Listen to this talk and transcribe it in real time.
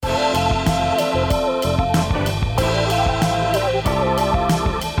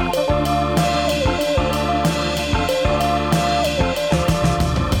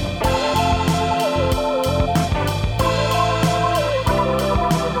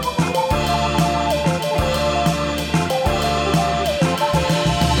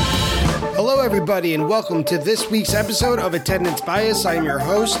everybody, and welcome to this week's episode of Attendance Bias. I am your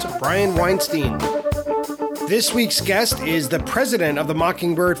host, Brian Weinstein. This week's guest is the president of the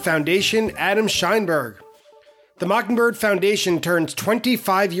Mockingbird Foundation, Adam Scheinberg. The Mockingbird Foundation turns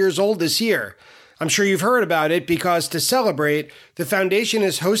 25 years old this year. I'm sure you've heard about it because to celebrate, the foundation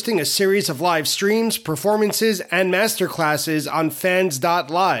is hosting a series of live streams, performances, and masterclasses on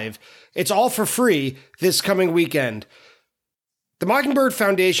fans.live. It's all for free this coming weekend. The Mockingbird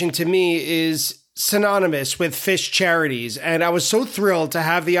Foundation, to me, is synonymous with Phish Charities, and I was so thrilled to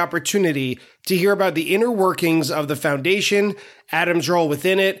have the opportunity to hear about the inner workings of the foundation, Adam's role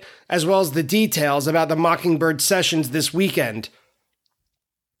within it, as well as the details about the Mockingbird sessions this weekend.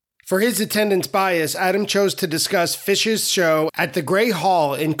 For his attendance bias, Adam chose to discuss Phish's show at the Grey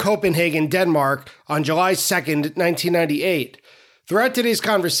Hall in Copenhagen, Denmark on July 2nd, 1998. Throughout today's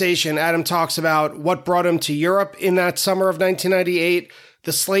conversation, Adam talks about what brought him to Europe in that summer of 1998,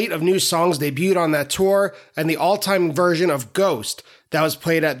 the slate of new songs debuted on that tour, and the all-time version of Ghost that was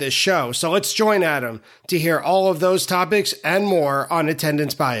played at this show. So let's join Adam to hear all of those topics and more on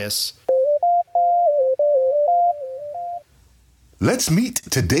Attendance Bias. Let's meet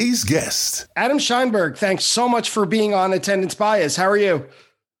today's guest. Adam Scheinberg, thanks so much for being on Attendance Bias. How are you?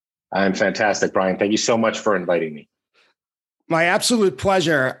 I'm fantastic, Brian. Thank you so much for inviting me. My absolute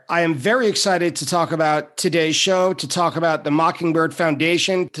pleasure. I am very excited to talk about today's show, to talk about the Mockingbird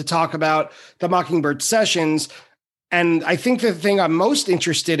Foundation, to talk about the Mockingbird Sessions. And I think the thing I'm most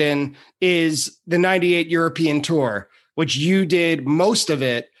interested in is the 98 European tour, which you did most of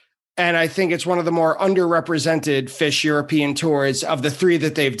it. And I think it's one of the more underrepresented Phish European tours of the three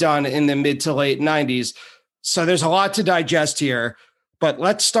that they've done in the mid to late 90s. So there's a lot to digest here. But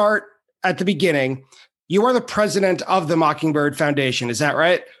let's start at the beginning. You are the president of the Mockingbird Foundation. Is that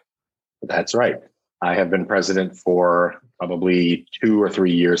right? That's right. I have been president for probably 2 or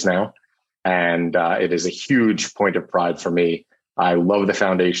 3 years now. And it is a huge point of pride for me. I love the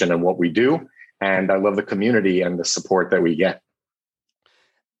foundation and what we do. And I love the community and the support that we get.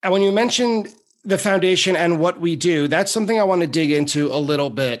 And when you mentioned the foundation and what we do, that's something I want to dig into a little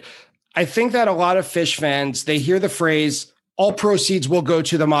bit. I think that a lot of Phish fans, they hear the phrase, all proceeds will go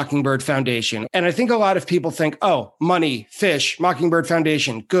to the Mockingbird Foundation. And I think a lot of people think, oh, money, Phish, Mockingbird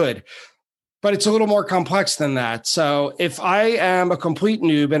Foundation, good. But it's a little more complex than that. So if I am a complete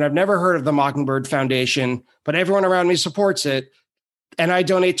noob and I've never heard of the Mockingbird Foundation, but everyone around me supports it, and I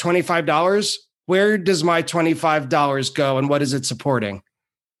donate $25, where does my $25 go and what is it supporting?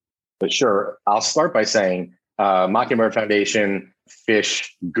 But sure, I'll start by saying Mockingbird Foundation, Phish,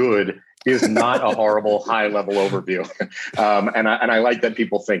 good is not a horrible high-level overview. And I like that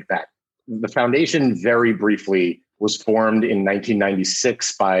people think that. The foundation, very briefly, was formed in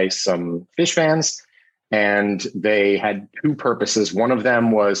 1996 by some Phish fans, and they had two purposes. One of them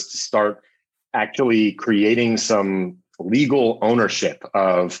was to start actually creating some legal ownership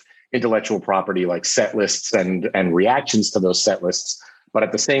of intellectual property like set lists and reactions to those set lists. But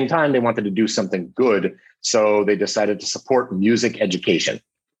at the same time, they wanted to do something good, so they decided to support music education.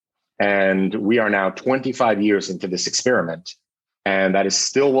 And we are now 25 years into this experiment, and that is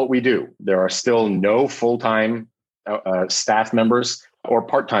still what we do. There are still no full-time staff members or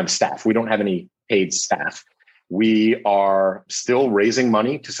part-time staff. We don't have any paid staff. We are still raising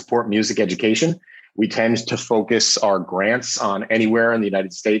money to support music education. We tend to focus our grants on anywhere in the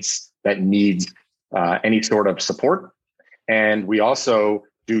United States that needs any sort of support. And we also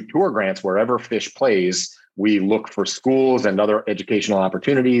do tour grants wherever Phish plays. We look for schools and other educational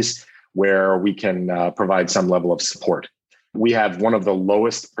opportunities where we can provide some level of support. We have one of the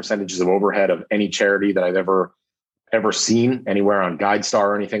lowest percentages of overhead of any charity that I've ever seen anywhere on GuideStar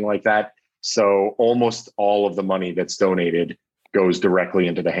or anything like that. So almost all of the money that's donated goes directly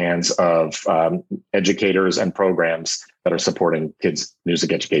into the hands of educators and programs that are supporting kids'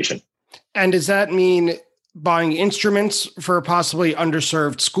 music education. And does that mean buying instruments for possibly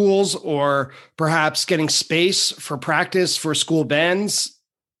underserved schools or perhaps getting space for practice for school bands?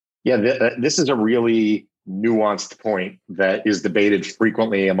 Yeah, this is a really nuanced point that is debated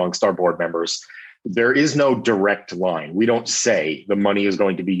frequently amongst our board members. There is no direct line. We don't say the money is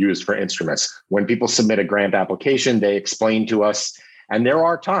going to be used for instruments. When people submit a grant application, they explain to us. And there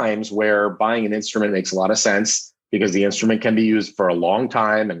are times where buying an instrument makes a lot of sense because the instrument can be used for a long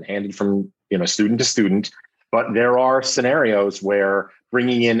time and handed from student to student. But there are scenarios where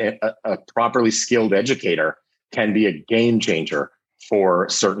bringing in a properly skilled educator can be a game changer for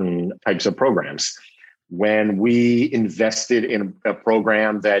certain types of programs. When we invested in a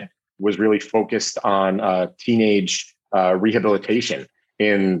program that was really focused on teenage rehabilitation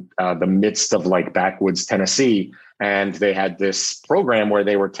in the midst of like backwoods Tennessee. And they had this program where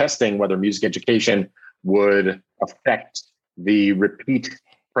they were testing whether music education would affect the repeat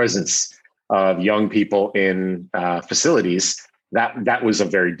presence of young people in facilities. That was a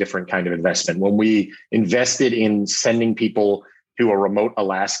very different kind of investment. When we invested in sending people to a remote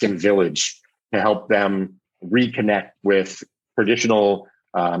Alaskan village to help them reconnect with traditional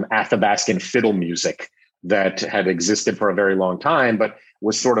Athabascan fiddle music that had existed for a very long time, but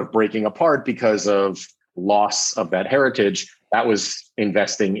was sort of breaking apart because of loss of that heritage. That was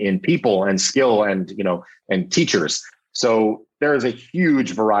investing in people and skill and, and teachers. So there is a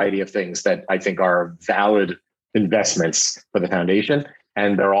huge variety of things that I think are valid investments for the foundation,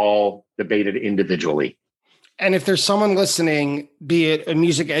 and they're all debated individually. And if there's someone listening, be it a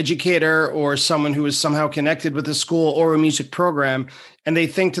music educator or someone who is somehow connected with a school or a music program, and they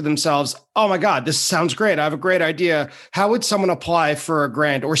think to themselves, oh my God, this sounds great. I have a great idea. How would someone apply for a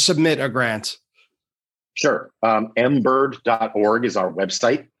grant or submit a grant? Sure. mbird.org is our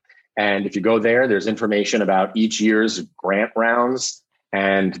website. And if you go there, there's information about each year's grant rounds,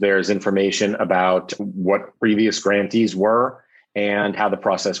 and there's information about what previous grantees were and how the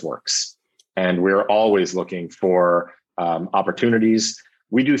process works. And we're always looking for opportunities.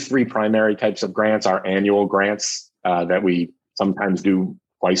 We do 3 primary types of grants: our annual grants that we sometimes do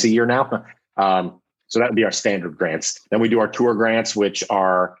twice a year now. So that would be our standard grants. Then we do our tour grants, which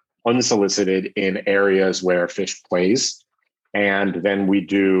are unsolicited in areas where Phish plays. And then we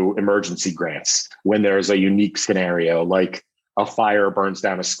do emergency grants when there's a unique scenario, like a fire burns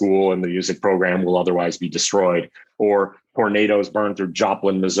down a school and the music program will otherwise be destroyed, or tornadoes burn through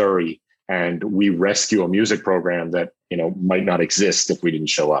Joplin, Missouri, and we rescue a music program that, might not exist if we didn't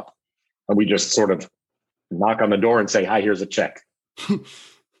show up. And we just sort of knock on the door and say, hi, here's a check.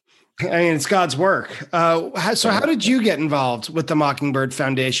 It's God's work. So how did you get involved with the Mockingbird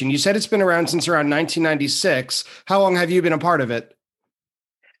Foundation? You said it's been around since around 1996. How long have you been a part of it?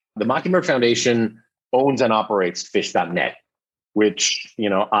 The Mockingbird Foundation owns and operates Phish.net, which,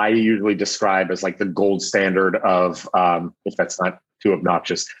 I usually describe as like the gold standard of, if that's not too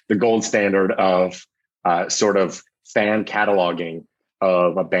obnoxious, the gold standard of sort of fan cataloging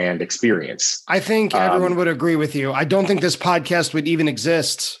of a band experience. I think everyone would agree with you. I don't think this podcast would even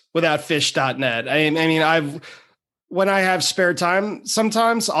exist without Phish.net. When I have spare time,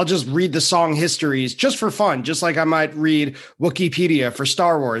 sometimes I'll just read the song histories just for fun, just like I might read Wikipedia for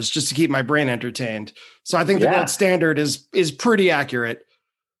Star Wars, just to keep my brain entertained. So I think the gold standard is pretty accurate.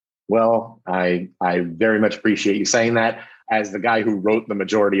 Well, I very much appreciate you saying that. As the guy who wrote the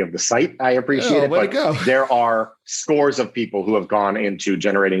majority of the site, I appreciate it. But there are scores of people who have gone into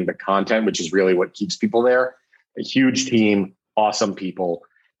generating the content, which is really what keeps people there. A huge team, awesome people.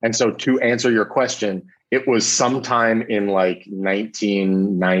 And so to answer your question, it was sometime in like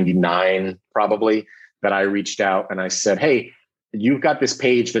 1999, probably, that I reached out and I said, hey, you've got this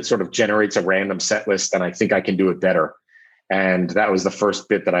page that sort of generates a random set list, and I think I can do it better. And that was the first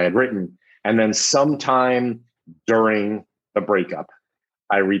bit that I had written. And then sometime during the breakup,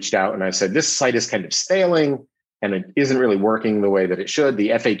 I reached out and I said, this site is kind of staling and it isn't really working the way that it should.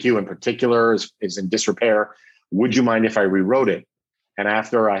 The FAQ in particular is in disrepair. Would you mind if I rewrote it? And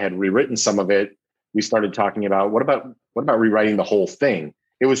after I had rewritten some of it, we started talking about what about rewriting the whole thing?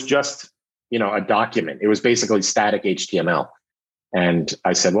 It was just, a document. It was basically static HTML. And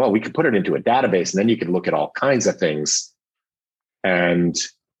I said, well, we could put it into a database and then you could look at all kinds of things. And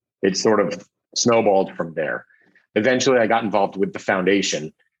it sort of snowballed from there. Eventually, I got involved with the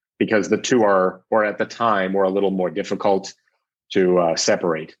foundation because the two or at the time, were a little more difficult to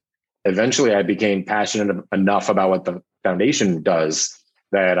separate. Eventually, I became passionate enough about what the foundation does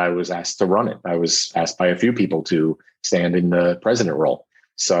that I was asked to run it. I was asked by a few people to stand in the president role.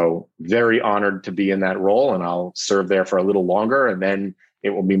 So very honored to be in that role, and I'll serve there for a little longer. And then it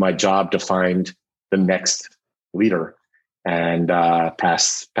will be my job to find the next leader and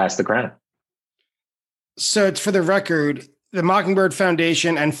pass the crown. So it's for the record, the Mockingbird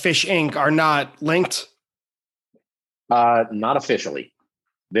Foundation and Phish Inc. are not linked? Not officially.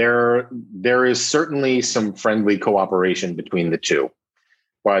 There is certainly some friendly cooperation between the two,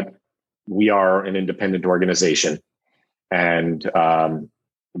 but we are an independent organization, and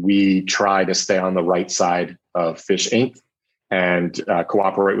we try to stay on the right side of Phish Inc. and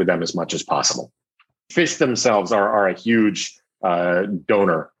cooperate with them as much as possible. Phish themselves are a huge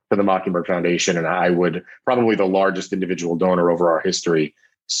donor to the Mockingbird Foundation, and I would probably the largest individual donor over our history.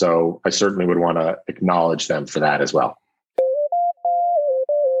 So I certainly would want to acknowledge them for that as well.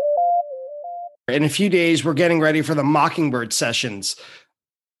 In a few days, we're getting ready for the Mockingbird sessions.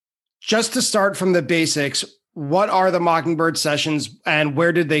 Just to start from the basics, What are the Mockingbird sessions and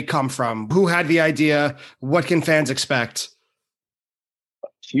where did they come from? Who had the idea? What can fans expect? A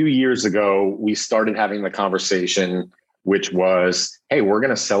few years ago, we started having the conversation, which was, hey, we're going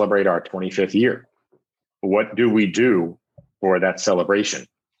to celebrate our 25th year. What do we do for that celebration?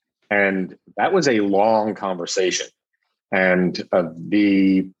 And that was a long conversation. And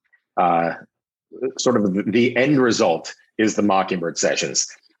the end result is the Mockingbird sessions.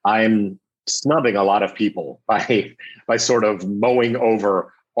 I'm snubbing a lot of people by sort of mowing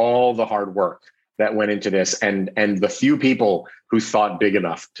over all the hard work that went into this, and the few people who thought big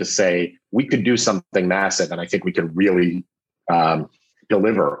enough to say we could do something massive, and I think we could really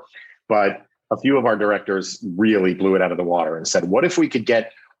deliver. But a few of our directors really blew it out of the water and said, what if we could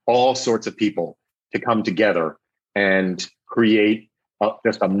get all sorts of people to come together and create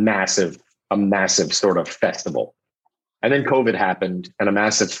just a massive sort of festival? And then COVID happened and a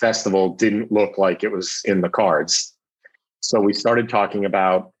massive festival didn't look like it was in the cards. So we started talking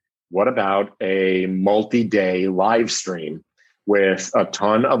about, what about a multi-day live stream with a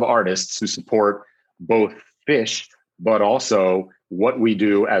ton of artists who support both Phish, but also what we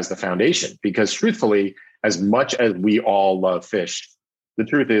do as the foundation? Because truthfully, as much as we all love Phish, the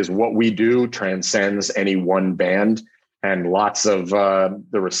truth is what we do transcends any one band. And lots of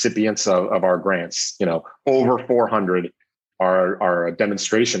the recipients of our grants, over 400 are a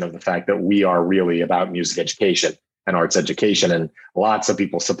demonstration of the fact that we are really about music education and arts education. And lots of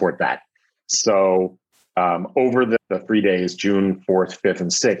people support that. So over the 3 days, June 4th, 5th, and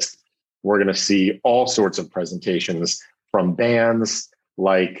 6th, we're going to see all sorts of presentations from bands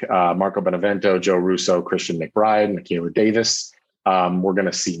like Marco Benevento, Joe Russo, Christian McBride, Michaela Davis. We're going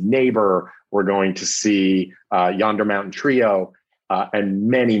to see Neighbor. We're going to see Yonder Mountain Trio and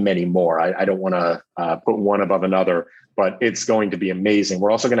many, many more. I don't want to put one above another, but it's going to be amazing.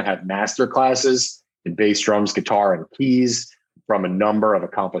 We're also going to have master classes in bass, drums, guitar, and keys from a number of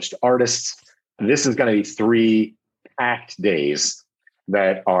accomplished artists. This is going to be 3 packed days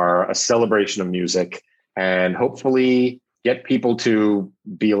that are a celebration of music and hopefully get people to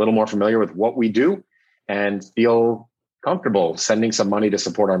be a little more familiar with what we do and feel comfortable sending some money to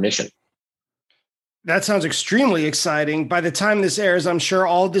support our mission. That sounds extremely exciting. By the time this airs, I'm sure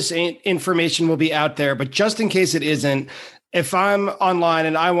all this information will be out there, but just in case it isn't, if I'm online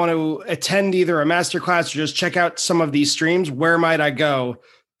and I want to attend either a masterclass or just check out some of these streams, where might I go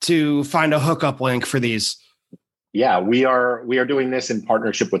to find a hookup link for these? Yeah, we are doing this in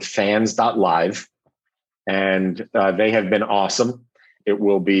partnership with fans.live, and they have been awesome. It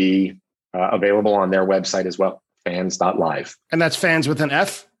will be available on their website as well, fans.live. And that's fans with an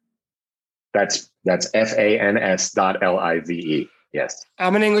F? That's FANS.LIVE. Yes.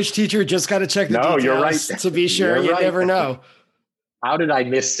 I'm an English teacher. Just got to check the details you're right. To be sure. You never know. How did I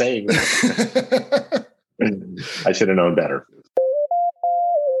miss saying that? I should have known better.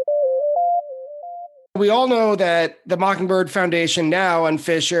 We all know that the Mockingbird Foundation now and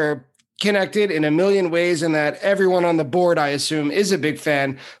Phish are connected in a million ways and that everyone on the board, I assume, is a big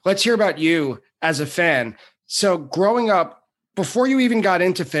fan. Let's hear about you as a fan. So growing up, before you even got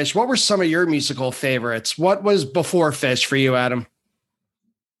into Phish, what were some of your musical favorites? What was before Phish for you, Adam?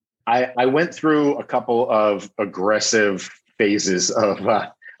 I went through a couple of aggressive phases of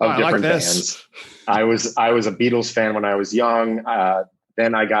different bands. I was a Beatles fan when I was young.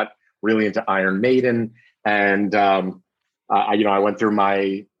 Then I got really into Iron Maiden, and I went through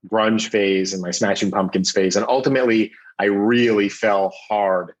my grunge phase and my Smashing Pumpkins phase, and ultimately I really fell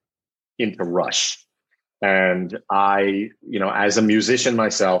hard into Rush. And I, as a musician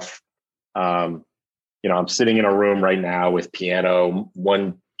myself, I'm sitting in a room right now with piano,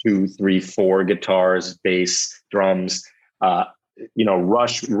 1, 2, 3, 4 guitars, bass, drums.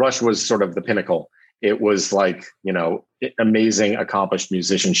 Rush was sort of the pinnacle. It was like, amazing, accomplished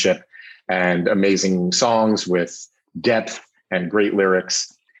musicianship and amazing songs with depth and great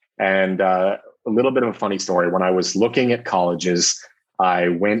lyrics. And a little bit of a funny story. When I was looking at colleges, I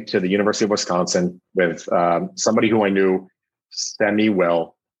went to the University of Wisconsin with somebody who I knew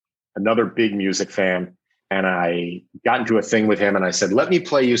semi-well, another big music fan. And I got into a thing with him and I said, let me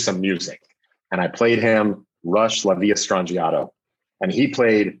play you some music. And I played him Rush, La Via Strangiato. And he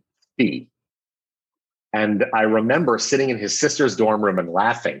played Speed. And I remember sitting in his sister's dorm room and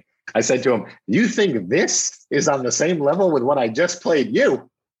laughing. I said to him, you think this is on the same level with what I just played you?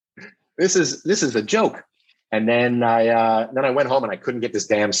 This is a joke. And then I went home and I couldn't get this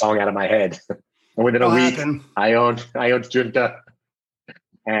damn song out of my head. And within a week, I owned Junta.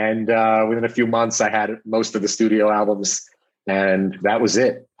 And within a few months, I had most of the studio albums. And that was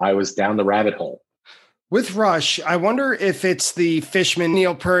it. I was down the rabbit hole. With Rush, I wonder if it's the Fishman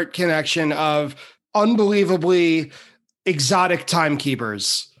Neil Peart connection of unbelievably exotic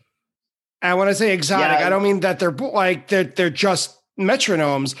timekeepers. And when I say exotic, I don't mean that they're just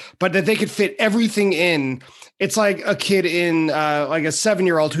metronomes, but that they could fit everything in. It's like a kid in like a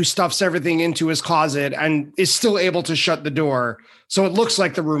 7-year-old who stuffs everything into his closet and is still able to shut the door. So it looks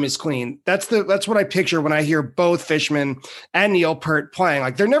like the room is clean. That's what I picture when I hear both Fishman and Neil Peart playing.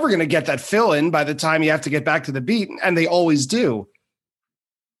 Like, they're never going to get that fill in by the time you have to get back to the beat. And they always do.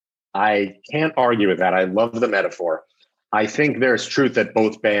 I can't argue with that. I love the metaphor. I think there's truth that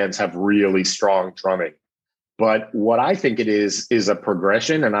both bands have really strong drumming. But what I think it is a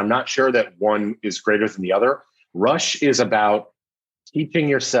progression, and I'm not sure that one is greater than the other. Rush is about teaching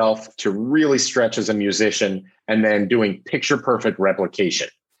yourself to really stretch as a musician and then doing picture-perfect replication.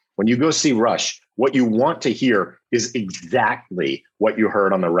 When you go see Rush, what you want to hear is exactly what you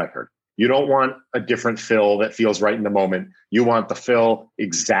heard on the record. You don't want a different fill that feels right in the moment. You want the fill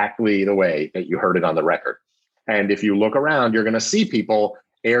exactly the way that you heard it on the record. And if you look around, you're going to see people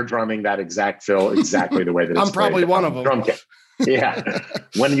air drumming that exact fill exactly the way that it's I'm probably one of them. Drum kit. Yeah.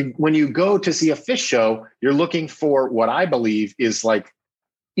 When you go to see a Phish show, you're looking for what I believe is like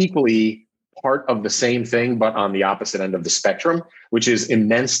equally part of the same thing, but on the opposite end of the spectrum, which is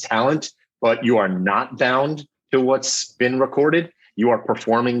immense talent, but you are not bound to what's been recorded. You are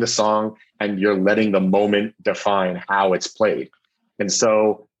performing the song and you're letting the moment define how it's played. And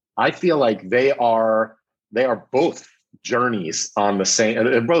so I feel like they are both journeys on the same,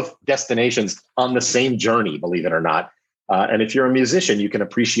 they're both destinations on the same journey, believe it or not. And if you're a musician, you can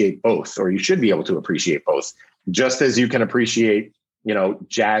appreciate both, or you should be able to appreciate both, just as you can appreciate,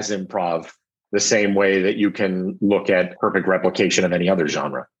 jazz improv the same way that you can look at perfect replication of any other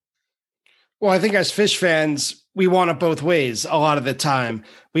genre. Well, I think as Phish fans, we want it both ways a lot of the time.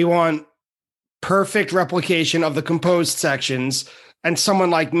 We want perfect replication of the composed sections. And someone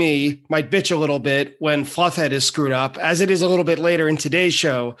like me might bitch a little bit when Fluffhead is screwed up, as it is a little bit later in today's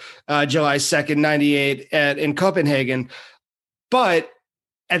show, July 2nd, 98 in Copenhagen. But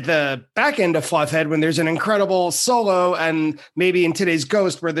at the back end of Fluffhead, when there's an incredible solo and maybe in today's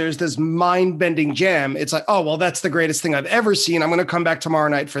Ghost where there's this mind-bending jam, it's like, oh, well, that's the greatest thing I've ever seen. I'm going to come back tomorrow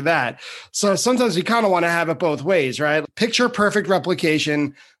night for that. So sometimes we kind of want to have it both ways, right? Picture perfect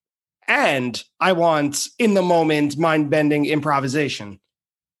replication, and I want in the moment mind-bending improvisation.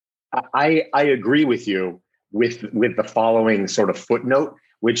 I agree with you with the following sort of footnote,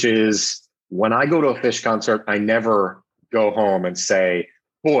 which is when I go to a Phish concert, I never go home and say,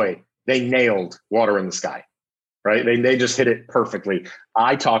 boy, they nailed Water in the Sky, right? They just hit it perfectly.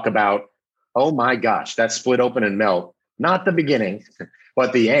 I talk about, oh my gosh, that Split Open and Melt, not the beginning,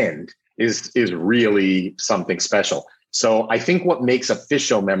 but the end is really something special. So I think what makes a Phish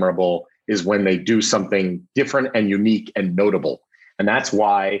show memorable is when they do something different and unique and notable. And that's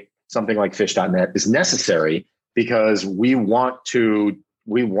why something like Phish.net is necessary, because we want to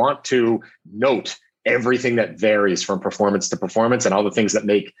note everything that varies from performance to performance and all the things that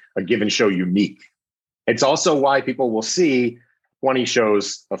make a given show unique. It's also why people will see 20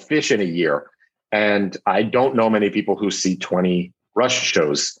 shows of Phish in a year. And I don't know many people who see 20 Rush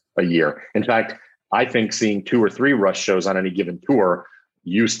shows a year. In fact, I think seeing 2 or 3 Rush shows on any given tour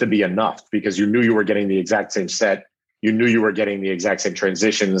used to be enough, because you knew you were getting the exact same set. You knew you were getting the exact same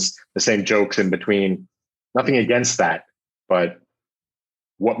transitions, the same jokes in between. Nothing against that. But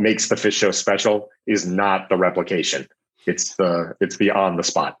what makes the Phish show special is not the replication. It's the on the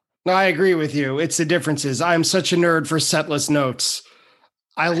spot. No, I agree with you. It's the differences. I'm such a nerd for setlist notes.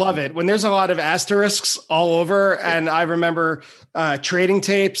 I love it when there's a lot of asterisks all over. And I remember trading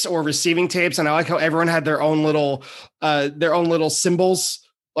tapes or receiving tapes. And I like how everyone had their own little symbols,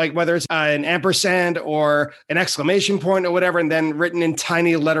 like whether it's an ampersand or an exclamation point or whatever, and then written in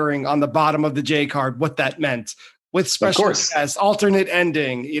tiny lettering on the bottom of the J card, what that meant with special guests, alternate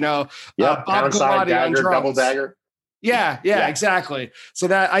ending, Bob downside dagger, double dagger. Yeah, exactly. So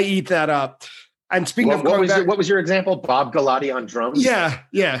that I eat that up. And speaking of going back, what was your example? Bob Galati on drums.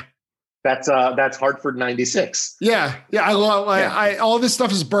 Yeah. That's Hartford 96. Yeah. I love. All this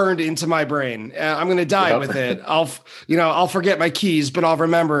stuff is burned into my brain. I'm going to die with it. I'll forget my keys, but I'll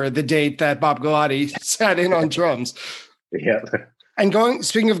remember the date that Bob Galati sat in on drums. Yeah. And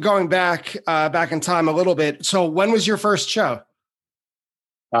speaking of going back in time a little bit. So when was your first show?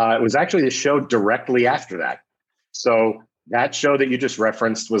 It was actually the show directly after that. So that show that you just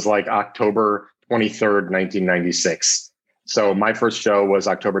referenced was like October 23rd, 1996. So my first show was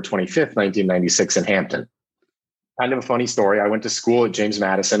October 25th, 1996 in Hampton. Kind of a funny story. I went to school at James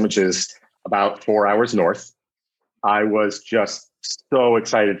Madison, which is about 4 hours north. I was just so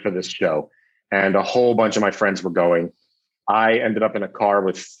excited for this show, and a whole bunch of my friends were going. I ended up in a car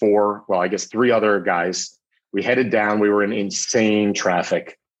with three other guys. We headed down. We were in insane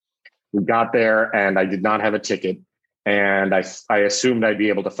traffic. We got there and I did not have a ticket. And I assumed I'd be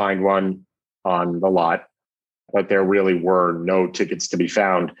able to find one on the lot, but there really were no tickets to be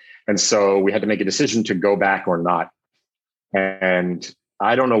found. And so we had to make a decision to go back or not. And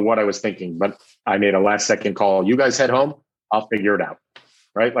I don't know what I was thinking, but I made a last second call. You guys head home. I'll figure it out.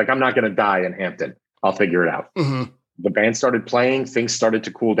 Right? Like, I'm not going to die in Hampton. I'll figure it out. Mm-hmm. The band started playing. Things started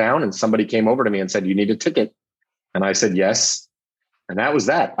to cool down. And somebody came over to me and said, you need a ticket. And I said, yes. And that was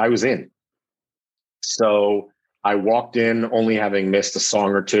that. I was in. So I walked in only having missed a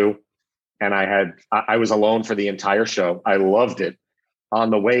song or two. And I was alone for the entire show. I loved it. On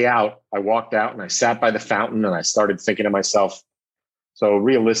the way out, I walked out and I sat by the fountain and I started thinking to myself, so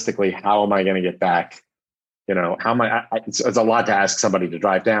realistically, how am I going to get back? You know, how am I? It's a lot to ask somebody to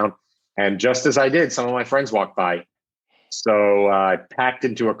drive down. And just as I did, some of my friends walked by. So I packed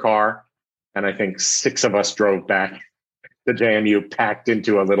into a car and I think 6 of us drove back to JMU, packed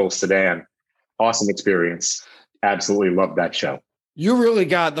into a little sedan. Awesome experience. Absolutely loved that show. You really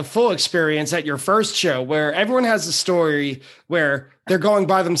got the full experience at your first show, where everyone has a story where they're going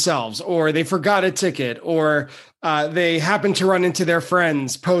by themselves, or they forgot a ticket, or they happen to run into their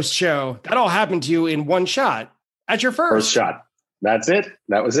friends post-show. That all happened to you in one shot at your first. First shot. That's it.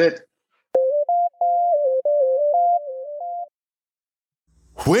 That was it.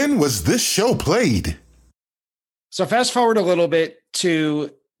 When was this show played? So fast forward a little bit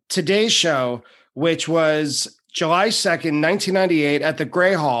to today's show, which was July 2nd, 1998 at the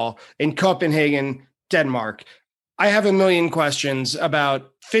Grey Hall in Copenhagen, Denmark. I have a million questions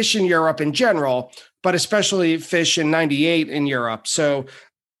about Phish in Europe in general, but especially Phish in 98 in Europe. So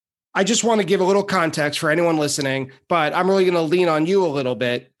I just want to give a little context for anyone listening, but I'm really going to lean on you a little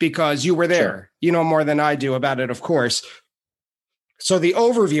bit because you were there. Sure. You know more than I do about it, of course. So the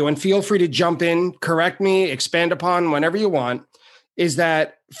overview, and feel free to jump in, correct me, expand upon whenever you want, is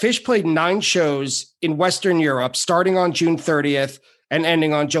that Phish played 9 shows in Western Europe, starting on June 30th and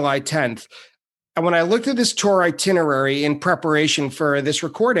ending on July 10th. And when I looked at this tour itinerary in preparation for this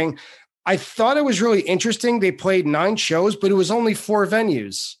recording, I thought it was really interesting. They played 9 shows, but it was only 4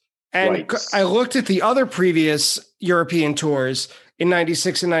 venues. And right. I looked at the other previous European tours in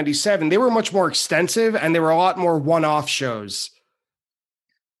 96 and 97. They were much more extensive, and they were a lot more one-off shows.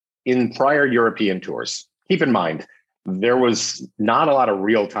 In prior European tours, keep in mind, there was not a lot of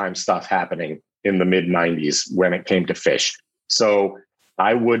real-time stuff happening in the mid-90s when it came to Phish. So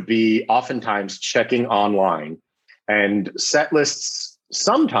I would be oftentimes checking online, and set lists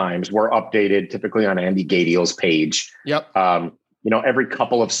sometimes were updated, typically on Andy Gadiel's page. Yep. Every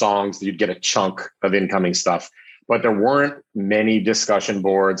couple of songs, you'd get a chunk of incoming stuff, but there weren't many discussion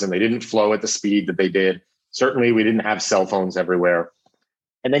boards and they didn't flow at the speed that they did. Certainly, we didn't have cell phones everywhere.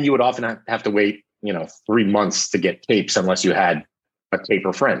 And then you would often have to wait 3 months to get tapes unless you had a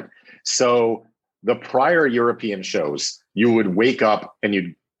taper friend. So the prior European shows, you would wake up and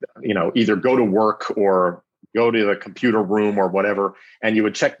you'd, either go to work or go to the computer room or whatever, and you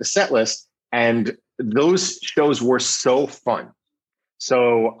would check the set list. And those shows were so fun.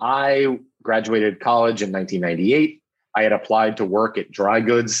 So I graduated college in 1998. I had applied to work at Dry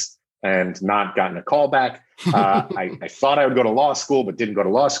Goods and not gotten a call back. I thought I would go to law school, but didn't go to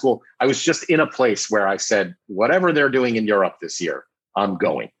law school. I was just in a place where I said, whatever they're doing in Europe this year, I'm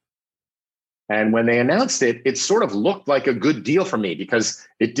going. And when they announced it, it sort of looked like a good deal for me because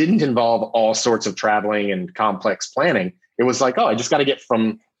it didn't involve all sorts of traveling and complex planning. It was like, I just got to get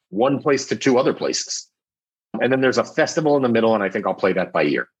from one place to 2 other places. And then there's a festival in the middle, and I think I'll play that by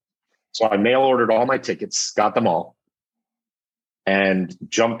ear. So I mail ordered all my tickets, got them all, and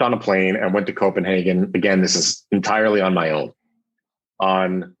jumped on a plane and went to Copenhagen. Again, this is entirely on my own.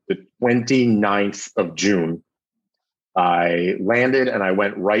 On the 29th of June, I landed and I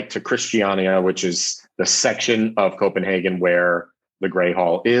went right to Christiania, which is the section of Copenhagen where the Grey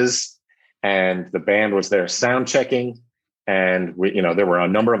Hall is. And the band was there sound checking. And we, there were a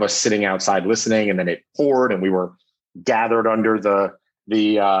number of us sitting outside listening, and then it poured and we were gathered under the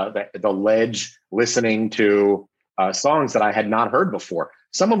ledge listening to songs that I had not heard before,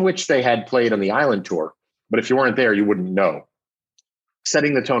 some of which they had played on the Island tour. But if you weren't there, you wouldn't know.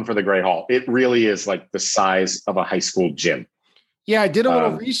 Setting the tone for the Grey Hall. It really is like the size of a high school gym. Yeah, I did a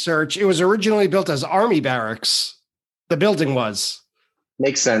little research. It was originally built as army barracks. The building was.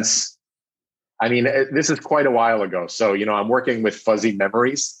 Makes sense. I mean, this is quite a while ago. So, I'm working with fuzzy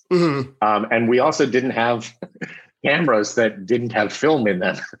memories. Mm-hmm. And we also didn't have cameras that didn't have film in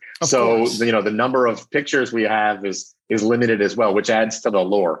them. So, the number of pictures we have is limited as well, which adds to the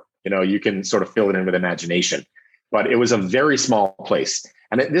lore. You can sort of fill it in with imagination. but it was a very small place.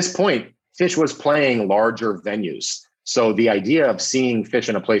 And at this point, Phish was playing larger venues. So the idea of seeing Phish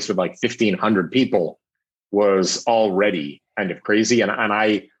in a place with like 1,500 people was already kind of crazy. And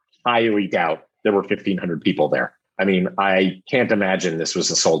I highly doubt there were 1,500 people there. I mean, I can't imagine this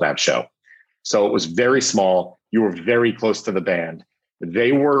was a sold out show. So it was very small. You were very close to the band.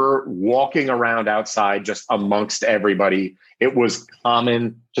 They were walking around outside just amongst everybody. It was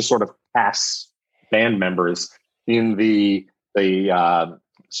common to sort of pass band members in the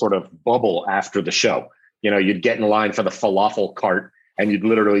sort of bubble after the show. You know, you'd get in line for the falafel cart and you'd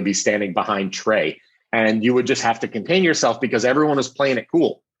literally be standing behind Trey, and you would just have to contain yourself because everyone was playing it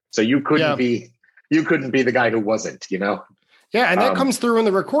cool. So you couldn't be the guy who wasn't, you know? Yeah, and that comes through in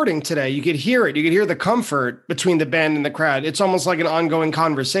the recording today. You could hear it. You could hear the comfort between the band and the crowd. It's almost like an ongoing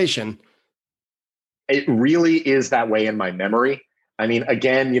conversation. It really is that way in my memory. I mean,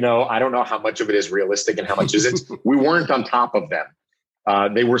 again, you know, I don't know how much of it is realistic and how much isn't. We weren't on top of them.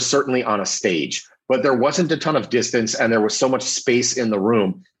 They were certainly on a stage, but there wasn't a ton of distance, and there was so much space in the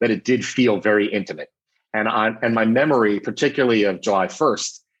room that it did feel very intimate. And my memory, particularly of July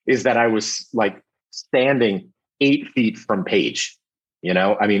 1st, is that I was like standing 8 feet from Page. You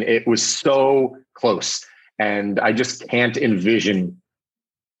know, I mean, it was so close, and I just can't envision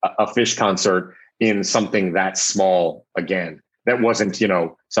a Phish concert in something that small again. That wasn't, you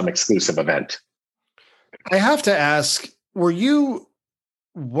know, some exclusive event. I have to ask, were you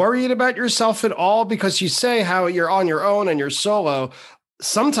worried about yourself at all? Because you say how you're on your own and you're solo.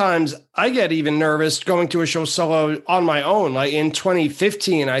 Sometimes I get even nervous going to a show solo on my own. Like in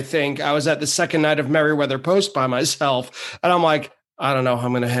 2015, I think I was at the second night of Merriweather Post by myself. And I'm like, I don't know how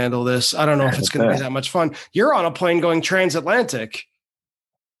I'm going to handle this. I don't know if it's going to be that much fun. You're on a plane going transatlantic.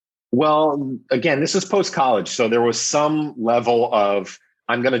 Well, again, this is post-college. So there was some level of,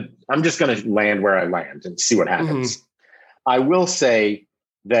 I'm just going to land where I land and see what happens. Mm-hmm. I will say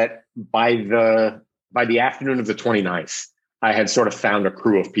that by the afternoon of the 29th, I had sort of found a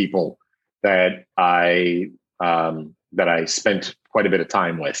crew of people that I spent quite a bit of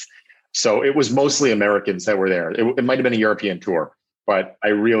time with. So it was mostly Americans that were there. It might have been a European tour, but I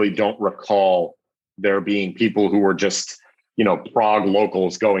really don't recall there being people who were just, you know, Prague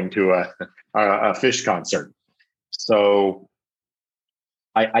locals going to a Phish concert. So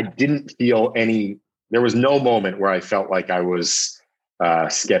I didn't feel there was no moment where I felt like I was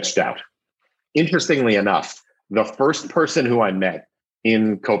sketched out. Interestingly enough, the first person who I met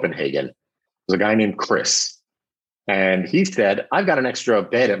in Copenhagen was a guy named Chris. And he said, I've got an extra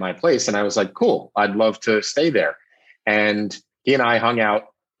bed at my place. And I was like, cool, I'd love to stay there. And he and I hung out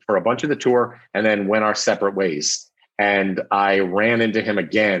for a bunch of the tour and then went our separate ways. And I ran into him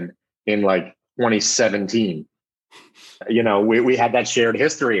again in like 2017. You know, we had that shared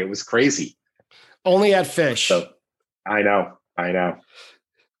history. It was crazy. Only at Phish. So, I know.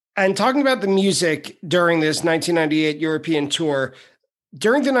 And talking about the music during this 1998 European tour,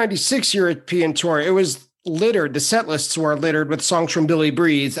 during the 96 European tour, it was littered. The set lists were littered with songs from Billy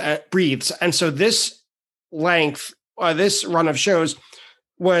Breathes. And so this this run of shows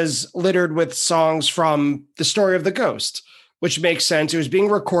was littered with songs from The Story of the Ghost, which makes sense. It was being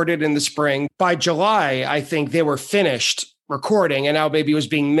recorded in the spring. By July, I think they were finished recording, and now maybe it was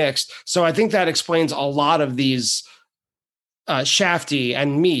being mixed. So I think that explains a lot of these Shafty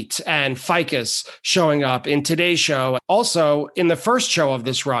and Meat and Ficus showing up in today's show. Also in the first show of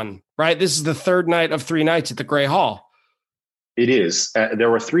this run, right? This is the third night of 3 nights at the Grey Hall. It is. There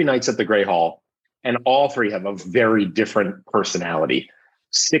were 3 nights at the Grey Hall, and all 3 have a very different personality.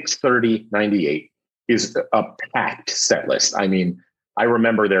 6:30-98 is a packed set list. I mean, I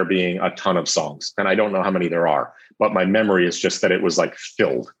remember there being a ton of songs, and I don't know how many there are, but my memory is just that it was like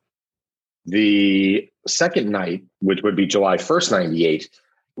filled. The second night, which would be July 1st, 98,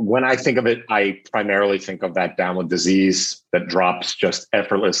 when I think of it, I primarily think of that Down with Disease that drops just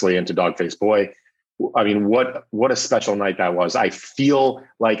effortlessly into Dog-Faced Boy. I mean, what a special night that was. I feel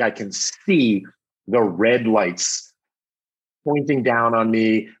like I can see the red lights pointing down on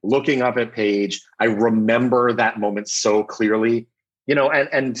me, looking up at Page. I remember that moment so clearly, you know,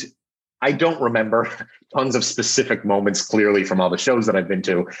 and I don't remember tons of specific moments clearly from all the shows that I've been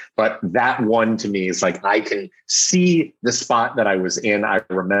to, but that one to me is like, I can see the spot that I was in. I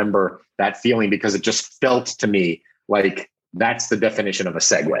remember that feeling because it just felt to me like that's the definition of a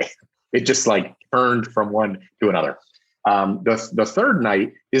segue. It just like turned from one to another. The third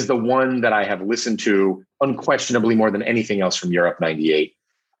night is the one that I have listened to unquestionably more than anything else from Europe 98.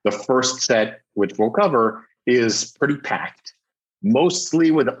 The first set, which we'll cover, is pretty packed, mostly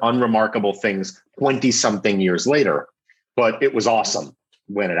with unremarkable things 20-something years later. But it was awesome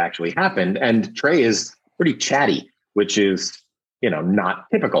when it actually happened. And Trey is pretty chatty, which is, not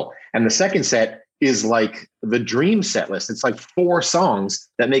typical. And the second set is like the dream set list. It's like 4 songs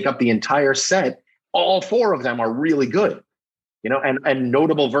that make up the entire set. All 4 of them are really good, and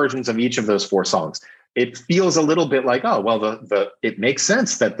notable versions of each of those 4 songs. It feels a little bit like, oh, well, it makes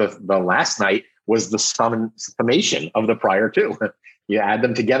sense that the last night was the summation of the prior 2. You add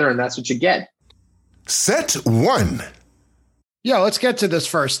them together and that's what you get. Set 1. Yeah, let's get to this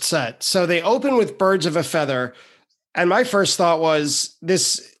first set. So they open with Birds of a Feather. And my first thought was,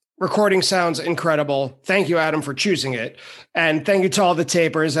 this recording sounds incredible. Thank you, Adam, for choosing it. And thank you to all the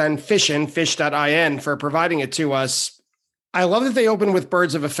tapers and fish.in for providing it to us. I love that they open with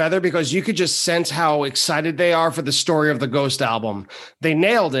Birds of a Feather because you could just sense how excited they are for the story of the Ghost album. They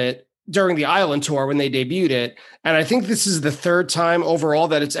nailed it during the Island tour when they debuted it. And I think this is the 3rd time overall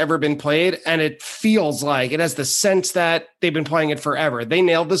that it's ever been played. And it feels like it has the sense that they've been playing it forever. They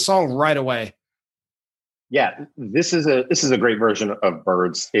nailed the song right away. Yeah, this is a great version of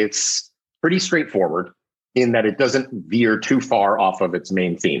Birds. It's pretty straightforward in that it doesn't veer too far off of its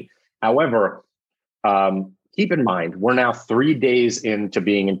main theme. However, keep in mind, we're now 3 days into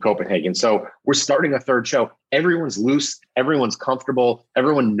being in Copenhagen. So we're starting a 3rd show. Everyone's loose. Everyone's comfortable.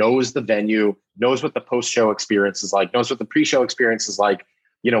 Everyone knows the venue, knows what the post-show experience is like, knows what the pre-show experience is like.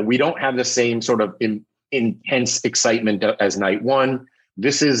 We don't have the same sort of intense excitement as night 1.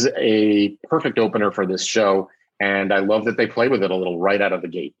 This is a perfect opener for this show. And I love that they play with it a little right out of the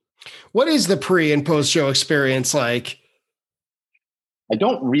gate. What is the pre and post-show experience like? I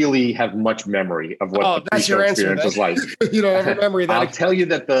don't really have much memory of what the pre-show experience was like. You don't have a memory. I'll tell you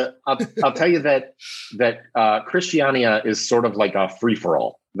that Christiania is sort of like a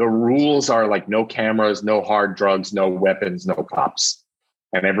free-for-all. The rules are like no cameras, no hard drugs, no weapons, no cops,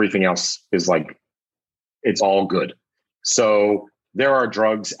 and everything else is like, it's all good. So there are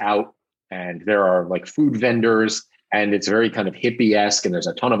drugs out and there are like food vendors and it's very kind of hippie-esque and there's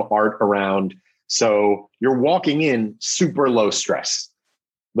a ton of art around. So you're walking in super low stress.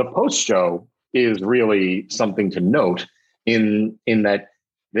 The post-show is really something to note in that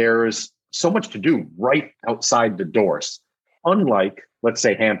there's so much to do right outside the doors. Unlike, let's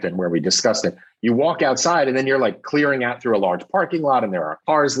say, Hampton, where we discussed it, you walk outside and then you're like clearing out through a large parking lot and there are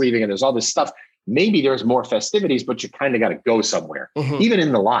cars leaving and there's all this stuff. Maybe there's more festivities, but you kind of got to go somewhere. Mm-hmm. Even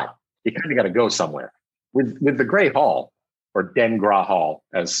in the lot, you kind of got to go somewhere. With the Grey Hall, or Den Gras Hall,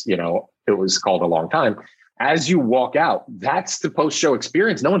 as it was called a long time, as you walk out, that's the post-show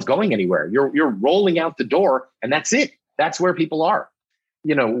experience. No one's going anywhere. You're rolling out the door and that's it. That's where people are.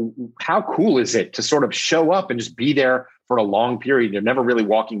 How cool is it to sort of show up and just be there for a long period? You're never really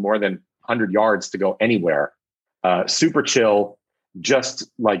walking more than 100 yards to go anywhere. Super chill. Just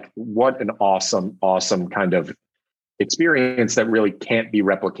like what an awesome kind of experience that really can't be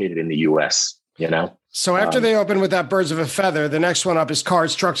replicated in the US, So after they open with that Birds of a Feather, the next one up is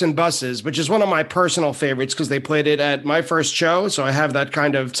Cars, Trucks, and Buses, which is one of my personal favorites because they played it at my first show. So I have that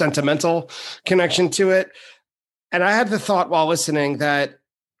kind of sentimental connection to it. And I had the thought while listening that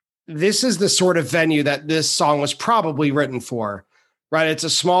this is the sort of venue that this song was probably written for, right? It's a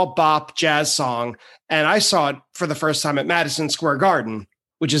small bop jazz song. And I saw it for the first time at Madison Square Garden,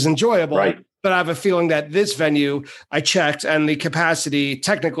 which is enjoyable. Right. But I have a feeling that this venue, I checked, and the capacity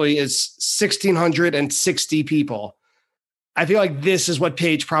technically is 1,660 people. I feel like this is what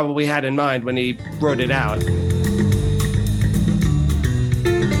Page probably had in mind when he wrote it out.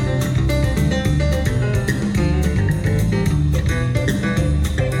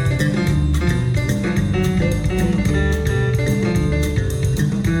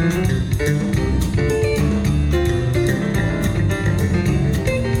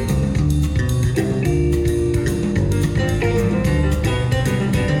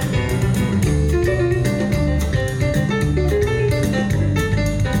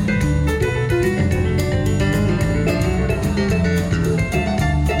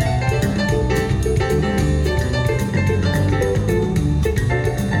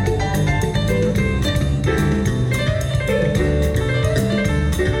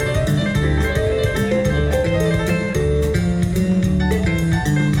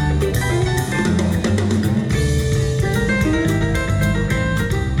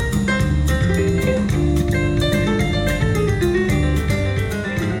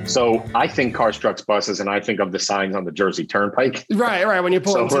 So I think Cars, Trucks, Buses, and I think of the signs on the Jersey Turnpike. Right. When you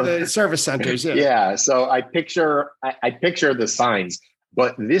pull into the service centers. Yeah. Yeah. So I picture the signs,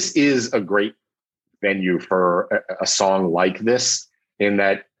 but this is a great venue for a song like this, in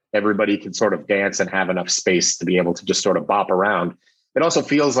that everybody can sort of dance and have enough space to be able to just sort of bop around. It also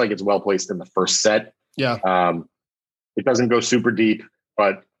feels like it's well placed in the first set. Yeah. It doesn't go super deep,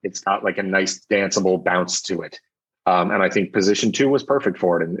 but It's got like a nice danceable bounce to it. And I think position 2 was perfect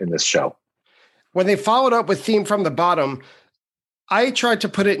for it in this show. When they followed up with Theme from the Bottom, I tried to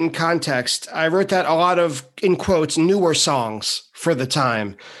put it in context. I wrote that a lot of, in quotes, newer songs for the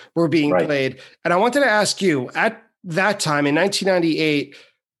time were being played. And I wanted to ask you, at that time in 1998,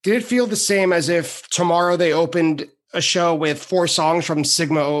 did it feel the same as if tomorrow they opened a show with 4 songs from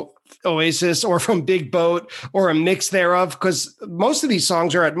Sigma Oasis or from Big Boat or a mix thereof? Because most of these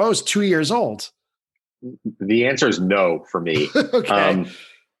songs are at most 2 years old. The answer is no for me. Okay.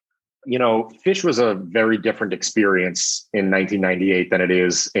 Phish was a very different experience in 1998 than it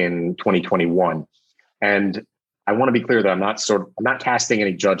is in 2021. And I want to be clear that I'm not casting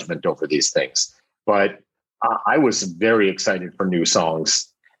any judgment over these things, but I was very excited for new songs,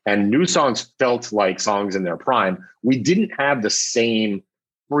 and new songs felt like songs in their prime. We didn't have the same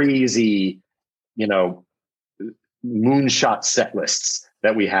breezy, moonshot set lists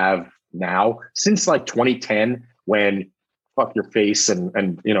that we have now since like 2010, when Fuck Your Face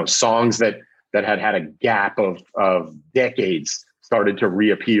and songs that had a gap of decades started to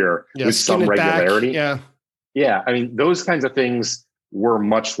reappear with some regularity. Yeah. I mean, those kinds of things were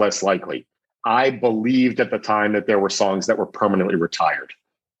much less likely. I believed at the time that there were songs that were permanently retired.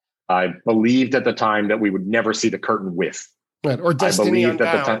 I believed at the time that we would never see the curtain whiff. Right. Or Destiny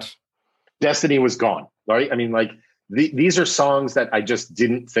Unbound. Destiny was gone, right? I mean, like these are songs that I just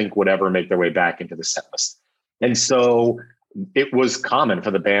didn't think would ever make their way back into the set list. And so it was common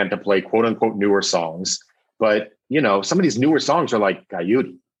for the band to play quote unquote newer songs. But, some of these newer songs are like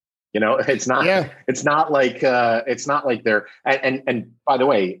Coyote. It's not like they're, and by the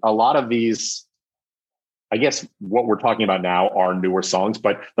way, a lot of these, I guess what we're talking about now are newer songs,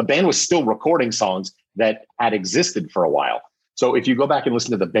 but the band was still recording songs that had existed for a while. So if you go back and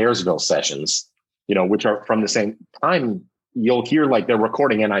listen to the Bearsville sessions, which are from the same time, you'll hear like they're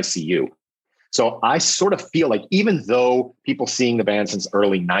recording NICU. So I sort of feel like even though people seeing the band since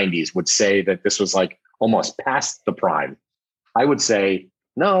early 90s would say that this was like almost past the prime, I would say,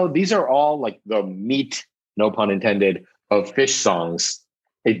 no, these are all like the meat, no pun intended, of Phish songs.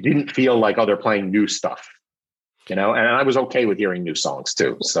 It didn't feel like, they're playing new stuff, and I was okay with hearing new songs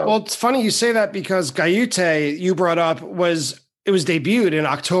too. So, well, it's funny you say that because Gaiute, you brought up, was debuted in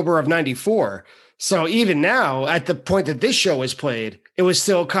October of 94. So even now, at the point that this show was played, it was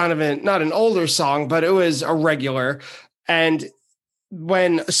still kind of not an older song, but it was a regular. And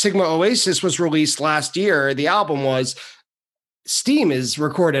when Sigma Oasis was released last year, the album was, Steam is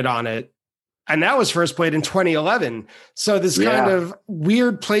recorded on it. And that was first played in 2011. So this kind of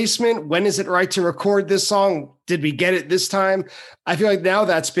weird placement. When is it right to record this song? Did we get it this time? I feel like now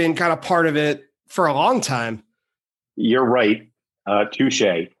that's been kind of part of it for a long time. You're right. Touche.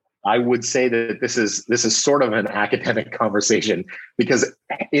 I would say that this is sort of an academic conversation, because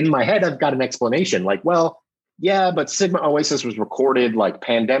in my head, I've got an explanation like, well, yeah, but Sigma Oasis was recorded like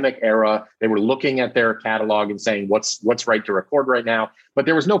pandemic era. They were looking at their catalog and saying, what's right to record right now? But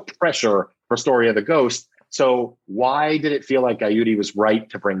there was no pressure for Story of the Ghost. So why did it feel like Gaiute was right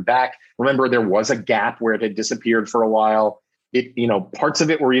to bring back? Remember, there was a gap where it had disappeared for a while. Parts of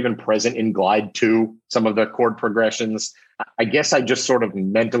it were even present in Glide 2, some of the chord progressions. I guess I just sort of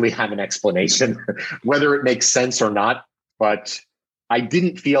mentally have an explanation, whether it makes sense or not. But I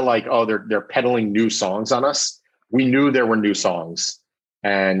didn't feel like, they're peddling new songs on us. We knew there were new songs,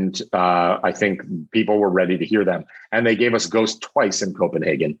 and I think people were ready to hear them. And they gave us Ghost twice in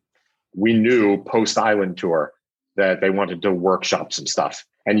Copenhagen. We knew post-Island tour that they wanted to workshop some stuff.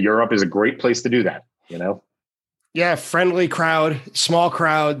 And Europe is a great place to do that, Yeah, friendly crowd, small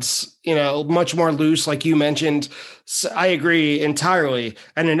crowds, much more loose, like you mentioned. So I agree entirely.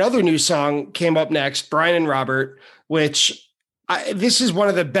 And another new song came up next, Brian and Robert, which this is one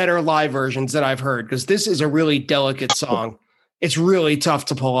of the better live versions that I've heard, because this is a really delicate song. It's really tough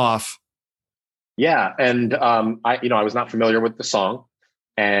to pull off. Yeah, and I was not familiar with the song,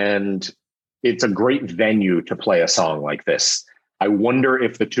 and it's a great venue to play a song like this. I wonder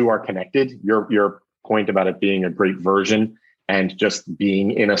if the two are connected. Your point about it being a great version and just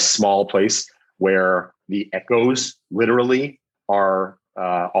being in a small place where the echoes literally are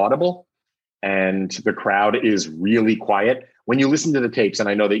audible and the crowd is really quiet. When you listen to the tapes, and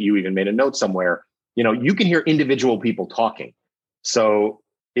I know that you even made a note somewhere, you can hear individual people talking. So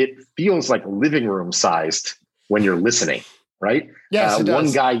it feels like living room sized when you're listening, right? Yes, it does.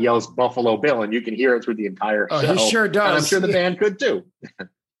 One guy yells Buffalo Bill and you can hear it through the entire show. He sure does. And I'm sure the band could too.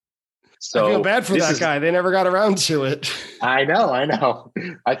 So I feel bad for that guy. They never got around to it. I know.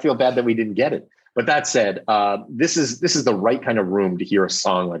 I feel bad that we didn't get it. But that said, this is the right kind of room to hear a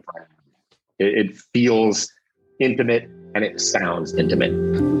song like Brian. It feels intimate. and it sounds intimate.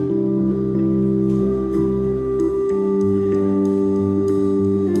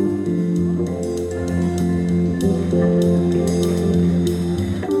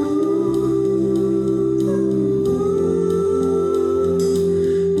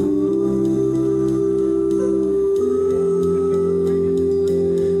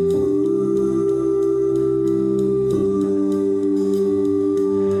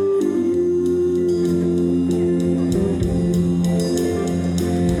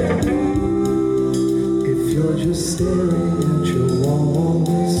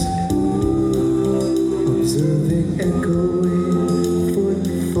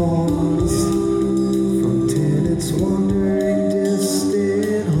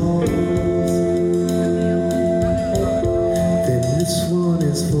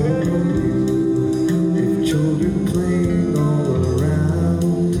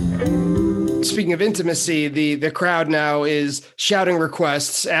 Speaking of intimacy, the crowd now is shouting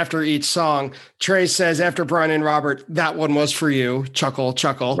requests after each song. Trey says after Brian and Robert, that one was for you. Chuckle,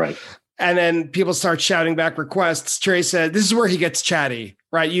 chuckle. Right. And then people start shouting back requests. Trey said, this is where he gets chatty,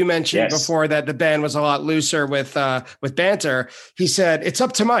 right? You mentioned before that the band was a lot looser with banter. He said, it's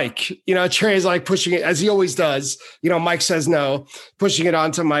up to Mike. You know, Trey's like pushing it as he always does. You know, Mike says no, pushing it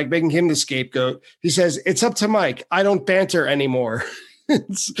onto Mike, making him the scapegoat. He says, it's up to Mike. I don't banter anymore.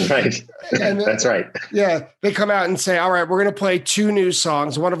 Right. And that's right. Yeah. They come out and say, all right, we're going to play 2 new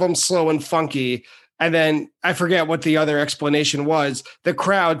songs. One of them slow and funky. And then I forget what the other explanation was. The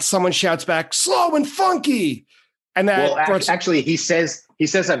crowd, someone shouts back, slow and funky. And that actually he says,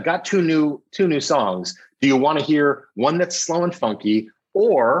 I've got two new songs. Do you want to hear one that's slow and funky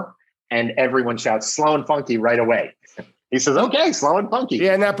and everyone shouts slow and funky right away. He says, okay, slow and funky.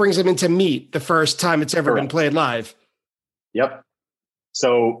 Yeah. And that brings him into Meat, the first time it's ever been played live. Yep.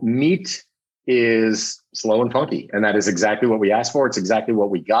 So Meat is slow and funky, and that is exactly what we asked for. It's exactly what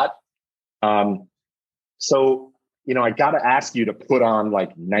we got. So, you know, I got to ask you to put on like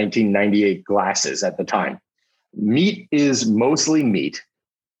 1998 glasses at the time. Meat is mostly Meat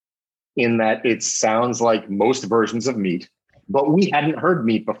in that it sounds like most versions of Meat, but we hadn't heard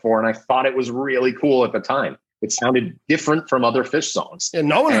Meat before, and I thought it was really cool at the time. It sounded different from other Phish songs. And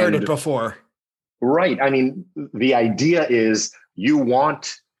no one heard it before. Right. I mean, the idea is you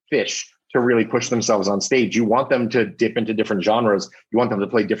want Phish to really push themselves on stage. You want them to dip into different genres. You want them to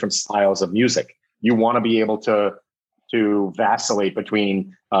play different styles of music. You want to be able to vacillate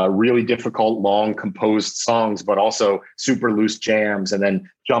between really difficult, long composed songs, but also super loose jams, and then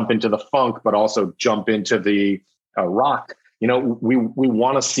jump into the funk, but also jump into the rock. You know, we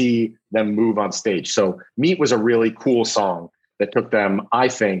want to see them move on stage. So Meat was a really cool song that took them, I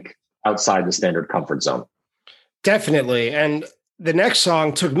think, outside the standard comfort zone. Definitely. And the next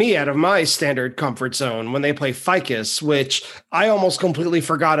song took me out of my standard comfort zone when they play Ficus, which I almost completely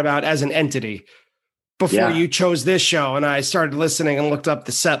forgot about as an entity before you chose this show. And I started listening and looked up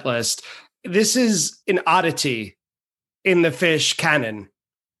the set list. This is an oddity in the Phish canon.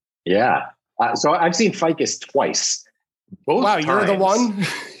 Yeah. So I've seen Ficus twice. Both times, you're the one?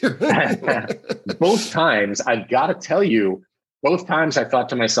 Both times, I've got to tell you, both times I thought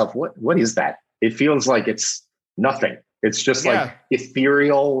to myself, what is that? It feels like it's nothing. It's just like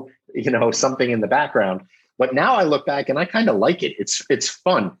ethereal, you know, something in the background. But now I look back and I kind of like it. It's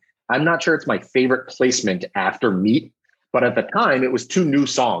fun. I'm not sure it's my favorite placement after Meat, but at the time it was 2 new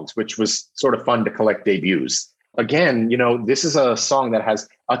songs, which was sort of fun to collect debuts. Again, you know, this is a song that has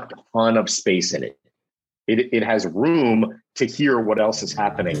a ton of space in it. It has room to hear what else is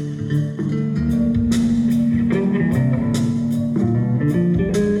happening.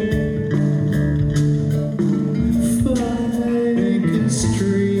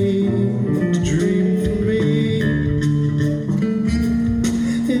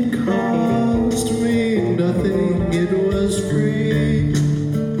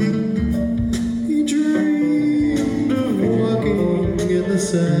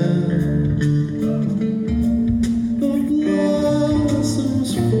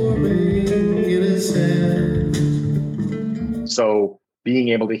 So being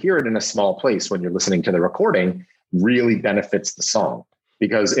able to hear it in a small place when you're listening to the recording really benefits the song,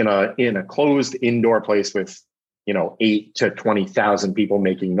 because in a closed indoor place with, you know, 8 to 20,000 people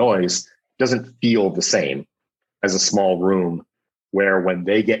making noise doesn't feel the same as a small room where when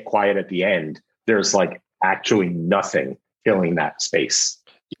they get quiet at the end, there's like actually nothing filling that space.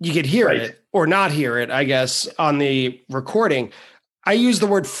 You could hear it or not hear it, I guess, on the recording. I use the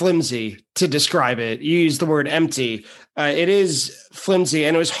word flimsy to describe it. You use the word empty. It is flimsy,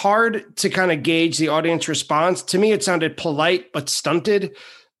 and it was hard to kind of gauge the audience response. To me, it sounded polite but stunted,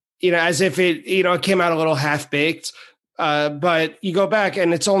 you know, as if it, you know, it came out a little half-baked. But you go back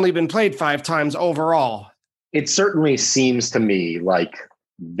and it's only been played 5 times overall. It certainly seems to me like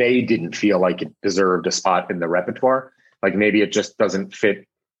they didn't feel like it deserved a spot in the repertoire. Like maybe it just doesn't fit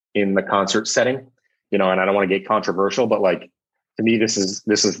in the concert setting, and I don't want to get controversial, but like, to me, this is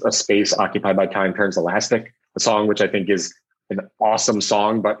a space occupied by Time Turns Elastic, a song which I think is an awesome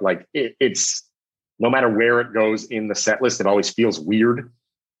song, but like it's no matter where it goes in the set list, it always feels weird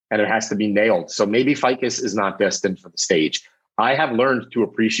and it has to be nailed. So maybe Ficus is not destined for the stage. I have learned to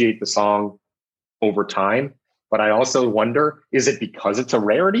appreciate the song over time, but I also wonder, is it because it's a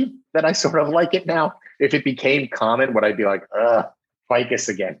rarity that I sort of like it now? If it became common, would I be like, Ficus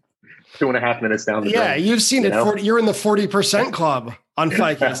again? 2.5 minutes down the drain, you've seen it. You're in the 40% club on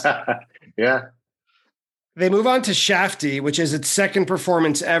Ficus. Yeah. They move on to Shafty, which is its second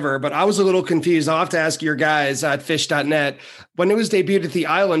performance ever, but I was a little confused. I'll have to ask your guys at Phish.net. When it was debuted at the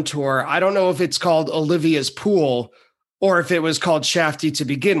Island Tour, I don't know if it's called Olivia's Pool or if it was called Shafty to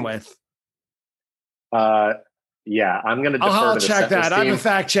begin with. Yeah, I'm going to defer I'll to the check that. I'm a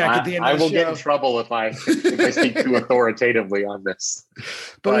fact check at the end of the show. I will get in trouble if I speak too authoritatively on this.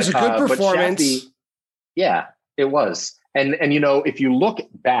 But it was a good performance. Shafty, yeah, it was. And if you look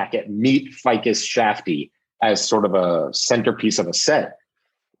back at Meet Ficus Shafty as sort of a centerpiece of a set,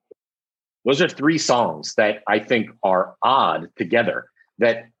 those are 3 songs that I think are odd together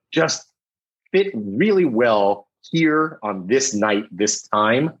that just fit really well here on this night, this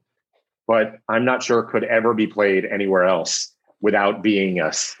time. But I'm not sure could ever be played anywhere else without being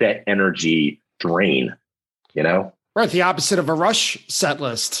a set energy drain, Right, the opposite of a Rush set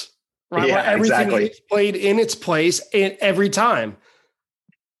list. Right, yeah, where everything exactly. is played in its place every time.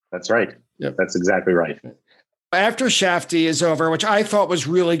 That's right. Yep. That's exactly right. After Shafty is over, which I thought was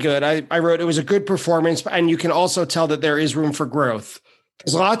really good, I wrote it was a good performance, and you can also tell that there is room for growth.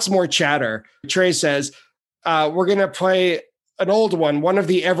 There's lots more chatter. Trey says, we're going to play an old one of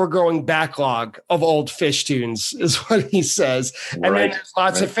the ever-growing backlog of old Phish tunes, is what he says. And then there's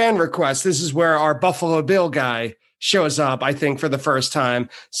lots of fan requests. This is where our Buffalo Bill guy shows up, I think, for the first time.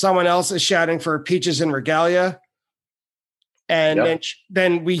 Someone else is shouting for Peaches and Regalia. And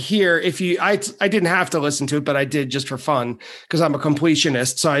then we hear, I didn't have to listen to it, but I did just for fun because I'm a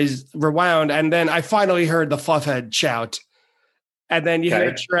completionist. So I rewound, and then I finally heard the Fluffhead shout. And then you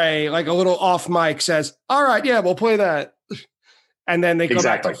hear Trey, like a little off mic, says, "All right, yeah, we'll play that." And then they go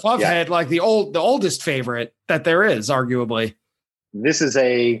back to Fluffhead, like the oldest favorite that there is, arguably. This is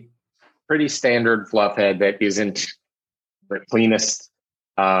a pretty standard Fluffhead that isn't the cleanest.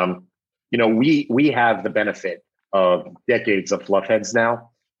 We have the benefit of decades of Fluffheads now.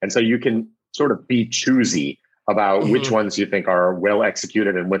 And so you can sort of be choosy about which ones you think are well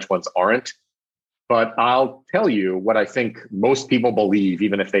executed and which ones aren't. But I'll tell you what I think most people believe,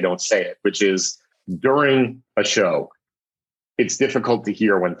 even if they don't say it, which is during a show, it's difficult to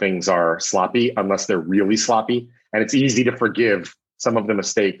hear when things are sloppy unless they're really sloppy. And it's easy to forgive some of the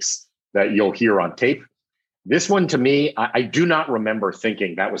mistakes that you'll hear on tape. This one, to me, I do not remember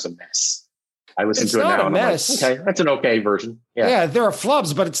thinking that was a mess. I listened to it now and I'm like, okay, that's an okay version. Yeah, there are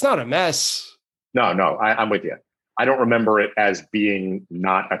flubs, but it's not a mess. No, I'm with you. I don't remember it as being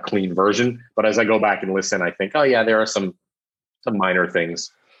not a clean version, but as I go back and listen, I think, oh yeah, there are some minor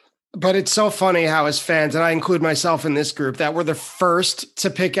things. But it's so funny how, as fans, and I include myself in this group, that we're the first to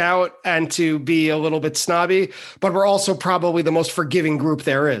pick out and to be a little bit snobby, but we're also probably the most forgiving group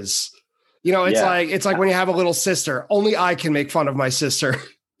there is. It's like when you have a little sister. Only I can make fun of my sister.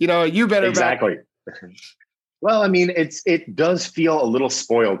 You better exactly. Well, I mean, it does feel a little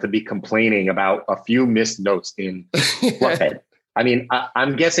spoiled to be complaining about a few missed notes in Fluffhead. I mean,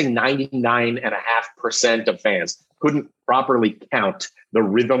 I'm guessing 99.5% of fans couldn't properly count the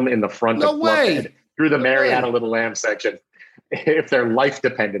rhythm in the front of Fluffhead through the Mary Had a Little Lamb section if their life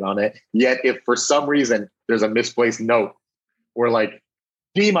depended on it. Yet, if for some reason there's a misplaced note, we're like,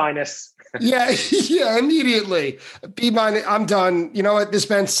 B-. Yeah, immediately. B-. I'm done. You know what? This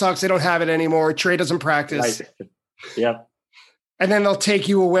band sucks. They don't have it anymore. Trey doesn't practice. Right. Yep. And then they'll take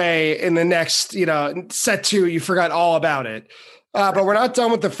you away in the next, set 2. You forgot all about it. But we're not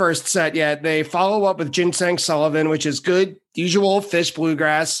done with the first set yet. They follow up with Ginseng Sullivan, which is good. Usual Phish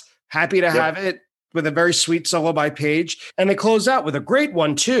bluegrass. Happy to have it with a very sweet solo by Page. And they close out with a great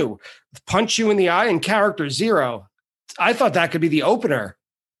one, too. Punch You in the Eye and Character Zero. I thought that could be the opener.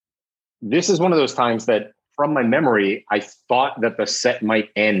 This is one of those times that, from my memory, I thought that the set might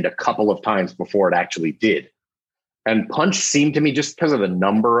end a couple of times before it actually did. And Punch seemed to me, just because of the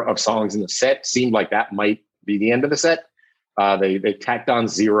number of songs in the set, seemed like that might be the end of the set. They tacked on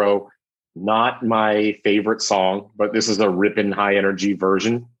Zero, not my favorite song, but this is a ripping high energy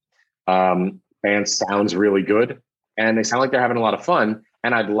version. And sounds really good. and they sound like they're having a lot of fun.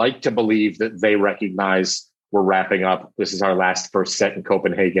 And I'd like to believe that they recognize we're wrapping up. This is our last first set in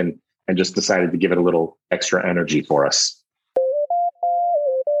Copenhagen, and just decided to give it a little extra energy for us.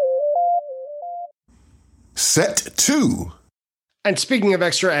 Set 2. And speaking of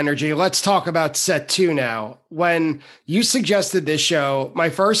extra energy, let's talk about set 2 now. When you suggested this show, my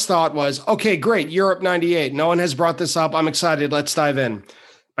first thought was, okay, great, Europe 98. No one has brought this up. I'm excited. Let's dive in.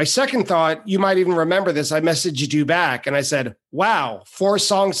 My second thought, you might even remember this. I messaged you back and I said, wow, 4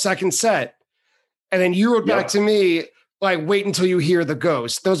 songs, second set. And then you wrote back to me, like, wait until you hear The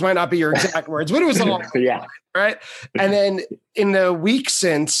Ghost. Those might not be your exact words, but it was a long yeah. Right? And then in the week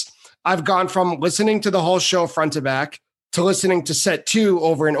since, I've gone from listening to the whole show front to back to listening to set 2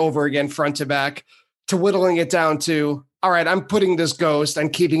 over and over again, front to back, to whittling it down to, all right, I'm putting this Ghost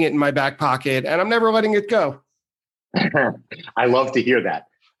and keeping it in my back pocket, and I'm never letting it go. I love to hear that,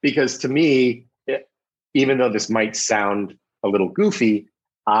 because to me, even though this might sound a little goofy,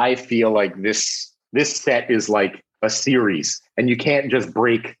 I feel like this set is like a series, and you can't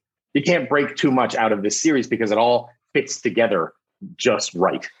break too much out of this series because it all fits together just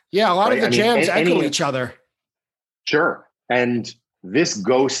right. Yeah, a lot of the jams echo each other. Sure. And this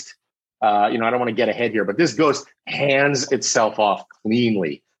Ghost, I don't want to get ahead here, but this Ghost hands itself off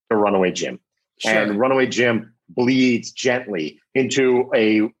cleanly to Runaway Jim. Sure. And Runaway Jim bleeds gently into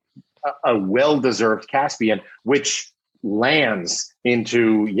a well-deserved Caspian, which lands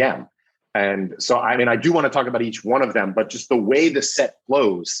into Yem. And so, I do want to talk about each one of them, but just the way the set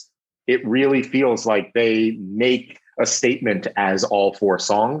flows, it really feels like they make a statement as all 4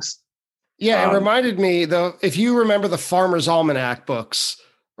 songs. Yeah, it reminded me, though, if you remember the Farmer's Almanac books,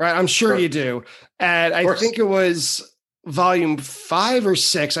 right? I'm sure you do. And I think it was volume 5 or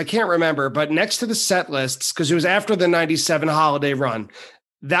 6. I can't remember. But next to the set lists, because it was after the 97 holiday run,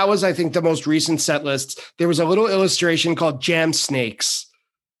 that was, I think, the most recent set lists. There was a little illustration called Jam Snakes.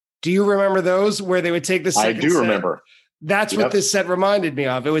 Do you remember those where they would take the second set? I do remember. That's what this set reminded me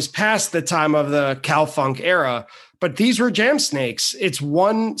of. It was past the time of the Cal Funk era, but these were Jam Snakes. It's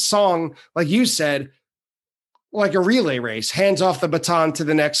one song, like you said, like a relay race, hands off the baton to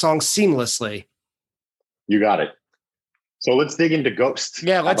the next song seamlessly. You got it. So let's dig into Ghost.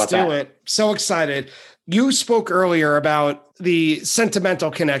 Yeah, let's do it. So excited. You spoke earlier about the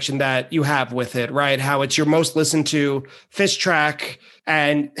sentimental connection that you have with it, right? How it's your most listened to Phish track,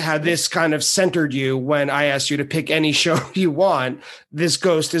 and how this kind of centered you when I asked you to pick any show you want. This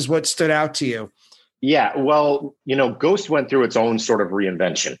Ghost is what stood out to you. Yeah, well, Ghost went through its own sort of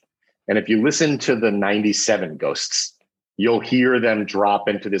reinvention. And if you listen to the 97 Ghosts, you'll hear them drop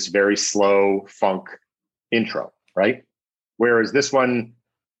into this very slow funk intro, right? Whereas this one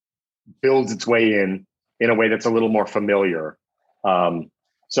builds its way in a way that's a little more familiar.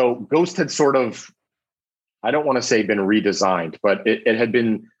 So Ghost had sort of, I don't want to say been redesigned, but it had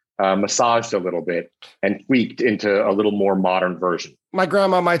been massaged a little bit and tweaked into a little more modern version. My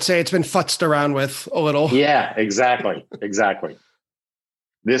grandma might say it's been futzed around with a little. Yeah, exactly.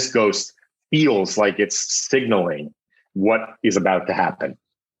 This Ghost feels like it's signaling what is about to happen.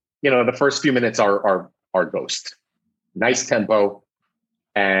 The first few minutes are Ghost. Nice tempo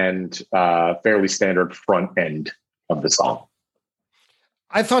and fairly standard front end of the song.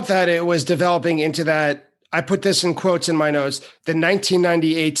 I thought that it was developing into that, I put this in quotes in my notes, the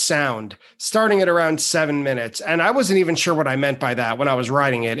 1998 sound, starting at around 7 minutes. And I wasn't even sure what I meant by that when I was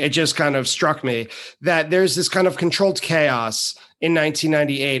writing it. It just kind of struck me that there's this kind of controlled chaos in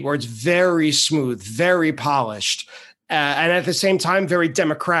 1998 where it's very smooth, very polished, and at the same time, very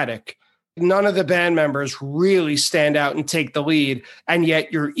democratic. None of the band members really stand out and take the lead, and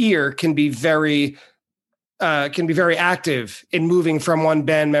yet your ear can be very active in moving from one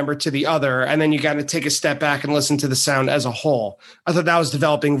band member to the other, and then you got to take a step back and listen to the sound as a whole. I thought that was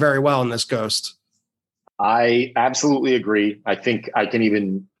developing very well in this Ghost. I absolutely agree. I think I can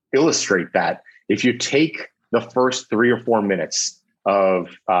even illustrate that. If you take the first 3 or 4 minutes of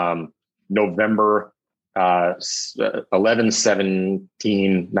November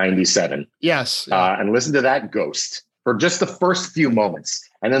 11/17/97. Yes. And listen to that Ghost for just the first few moments.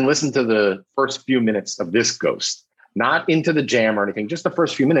 And then listen to the first few minutes of this Ghost, not into the jam or anything, just the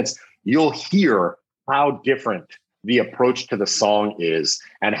first few minutes. You'll hear how different the approach to the song is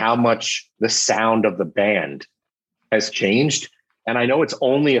and how much the sound of the band has changed. And I know it's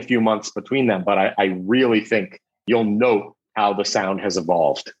only a few months between them, but I really think you'll note how the sound has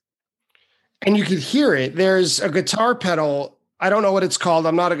evolved. And you could hear it. There's a guitar pedal. I don't know what it's called.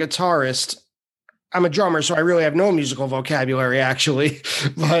 I'm not a guitarist. I'm a drummer, so I really have no musical vocabulary, actually.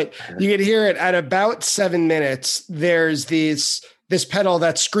 But you could hear it at about 7 minutes. There's this pedal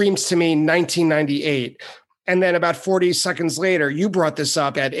that screams to me 1998. And then about 40 seconds later, you brought this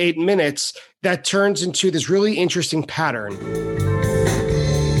up at 8 minutes, that turns into this really interesting pattern.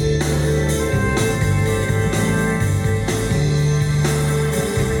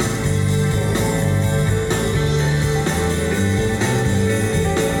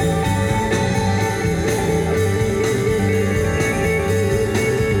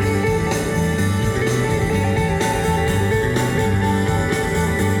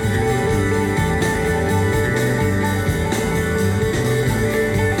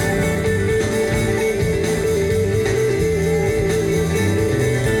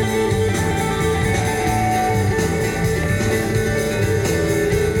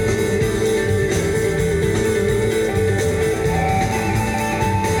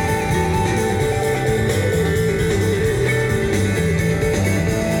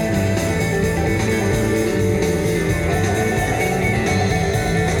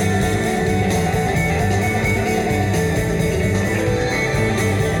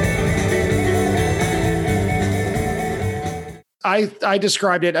 I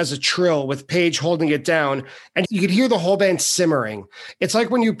described it as a trill with Page holding it down, and you could hear the whole band simmering. It's like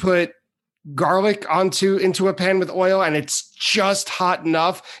when you put garlic into a pan with oil and it's just hot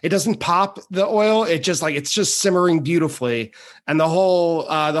enough. It doesn't pop the oil. It's just simmering beautifully. And the whole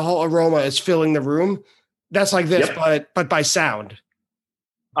aroma is filling the room. That's like this, but by sound.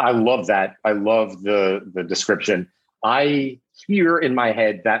 I love that. I love the description. I hear in my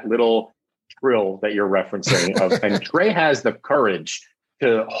head that little trill that you're referencing and Trey has the courage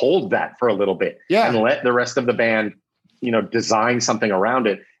to hold that for a little bit and let the rest of the band, design something around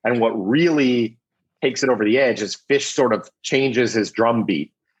it. And what really takes it over the edge is Fish sort of changes his drum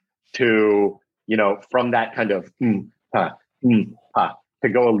beat to, from that kind of to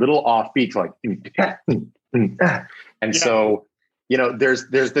go a little offbeat to like so, there's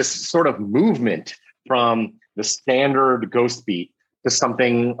this sort of movement from the standard Ghost beat to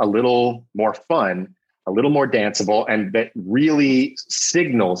something a little more fun, a little more danceable, and that really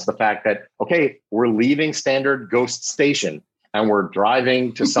signals the fact that, okay, we're leaving standard Ghost station and we're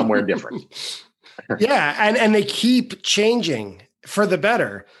driving to somewhere different. And they keep changing for the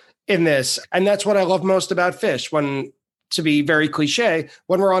better in this. And that's what I love most about Fish, when, to be very cliche,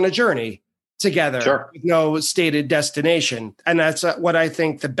 when we're on a journey together with no stated destination. And that's what I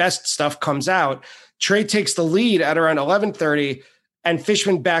think the best stuff comes out. Trey takes the lead at around 11:30 and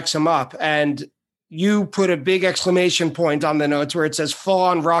Fishman backs him up. And you put a big exclamation point on the notes where it says full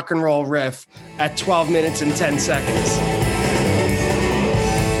on rock and roll riff at 12 minutes and 10 seconds.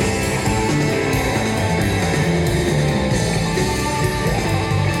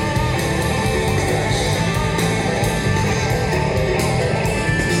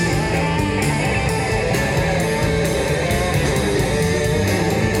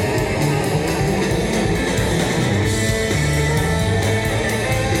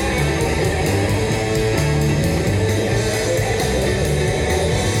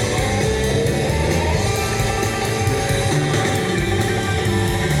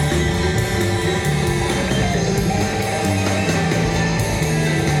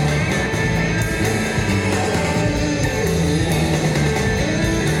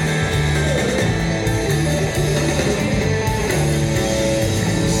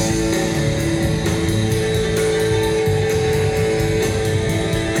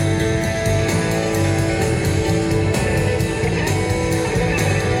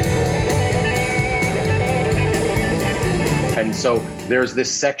 So there's this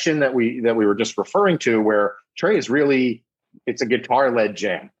section that we were just referring to where Trey is really, it's a guitar-led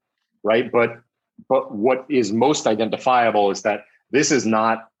jam, right? But what is most identifiable is that this is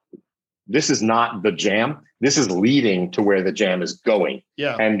not the jam. This is leading to where the jam is going.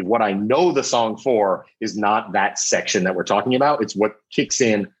 Yeah. And what I know the song for is not that section that we're talking about. It's what kicks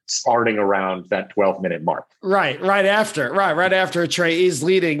in starting around that 12-minute mark. Right after Trey is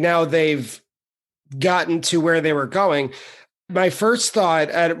leading. Now they've gotten to where they were going. My first thought,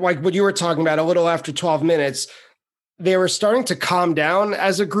 at like what you were talking about, a little after 12 minutes, they were starting to calm down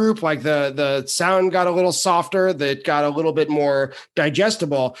as a group. Like the sound got a little softer, that got a little bit more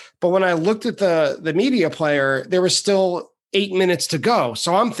digestible. But when I looked at the media player, there was still 8 minutes to go.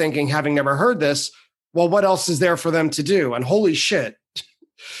 So I'm thinking, having never heard this, well, what else is there for them to do? And holy shit,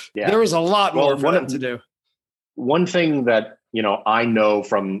 there was a lot more for them to do. One thing that, I know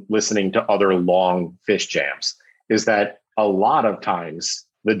from listening to other long Fish jams is that a lot of times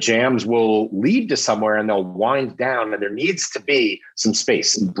the jams will lead to somewhere and they'll wind down, and there needs to be some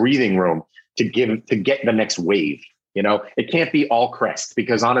space, some breathing room to get the next wave. It can't be all crest,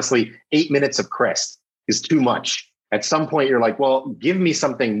 because honestly, 8 minutes of crest is too much. At some point you're like, well, give me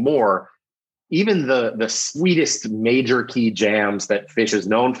something more even the sweetest major key jams that Phish is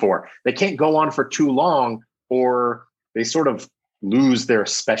known for, they can't go on for too long, or they sort of lose their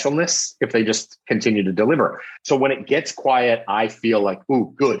specialness if they just continue to deliver. So when it gets quiet, I feel like,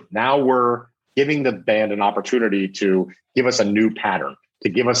 ooh, good. Now we're giving the band an opportunity to give us a new pattern, to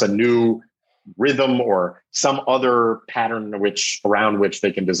give us a new rhythm or some other pattern around which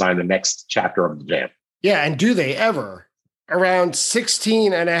they can design the next chapter of the jam. Yeah, and do they ever? Around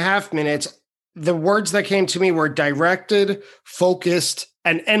 16 and a half minutes, the words that came to me were directed, focused,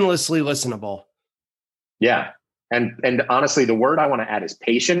 and endlessly listenable. Yeah. And honestly, the word I want to add is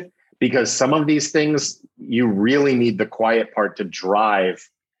patient, because some of these things, you really need the quiet part to drive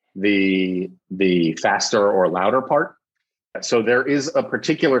the faster or louder part. So there is a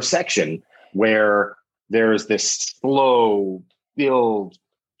particular section where there's this slow build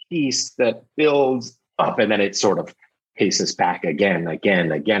piece that builds up, and then it sort of paces back again,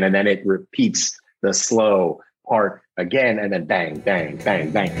 and then it repeats the slow part again, and then bang, bang,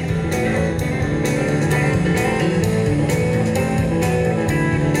 bang, bang.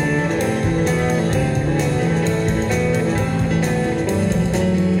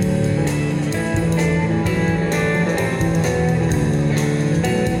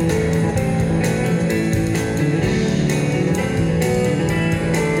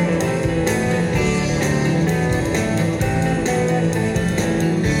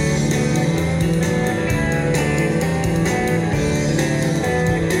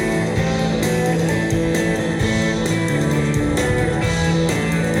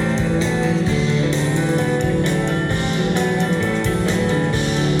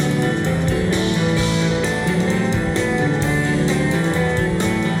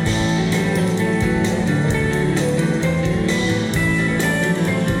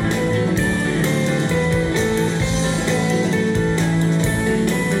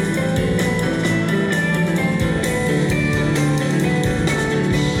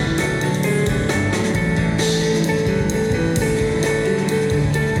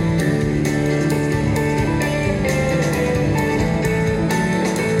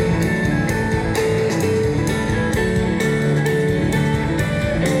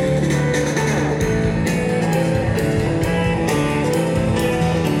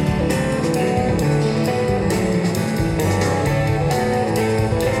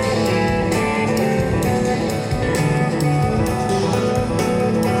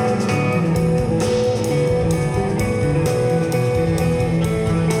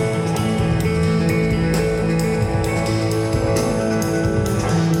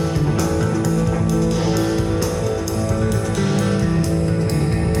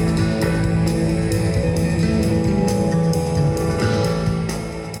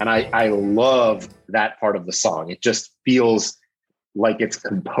 I love that part of the song. It just feels like it's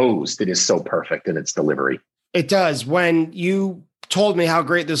composed. It is so perfect in its delivery. It does. When you told me how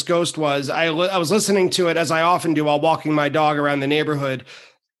great this Ghost was, I was listening to it, as I often do while walking my dog around the neighborhood.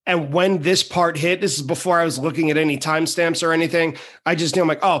 And when this part hit, this is before I was looking at any timestamps or anything, I just knew, I'm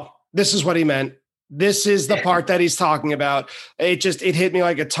like, oh, this is what he meant. This is the part that he's talking about. It hit me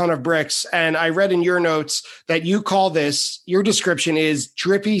like a ton of bricks. And I read in your notes that you call this, your description is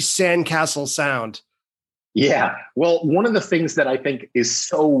drippy sandcastle sound. Yeah. Well, one of the things that I think is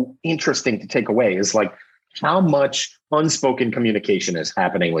so interesting to take away is like how much unspoken communication is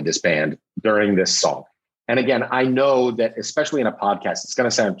happening with this band during this song. And again, I know that especially in a podcast, it's going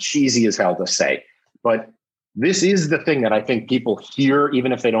to sound cheesy as hell to say, but this is the thing that I think people hear,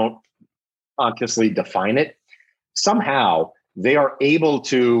 even if they don't consciously define it. Somehow they are able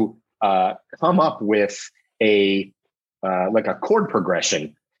to come up with a chord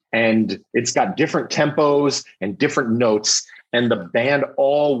progression, and it's got different tempos and different notes, and the band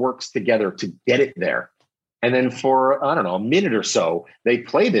all works together to get it there. And then for, I don't know, a minute or so, they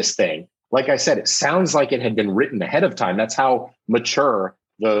play this thing. Like I said, it sounds like it had been written ahead of time. That's how mature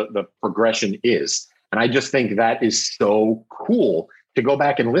the progression is. And I just think that is so cool to go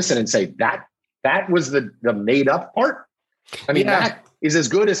back and listen and say that was the made up part. I mean, that is as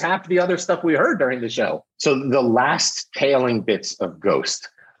good as half the other stuff we heard during the show. So the last tailing bits of Ghost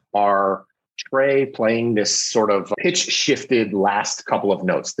are Trey playing this sort of pitch shifted last couple of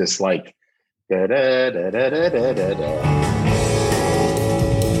notes, this like da da da da da da da da.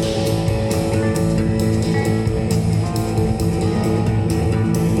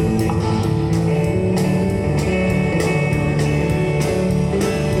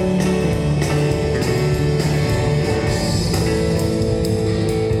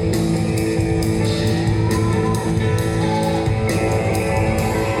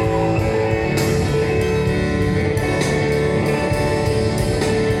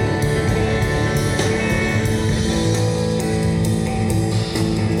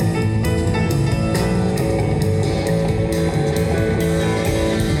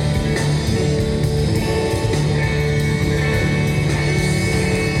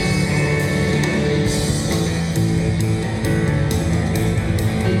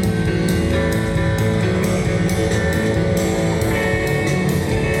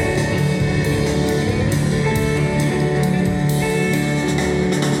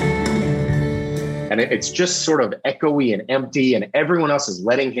 it's just sort of echoey and empty, and everyone else is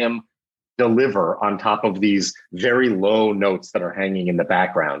letting him deliver on top of these very low notes that are hanging in the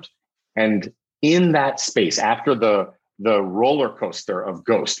background. And in that space, after the roller coaster of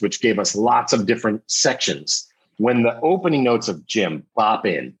Ghost, which gave us lots of different sections, when the opening notes of Jim pop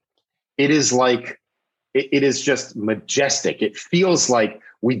in, it is like, it is just majestic. It feels like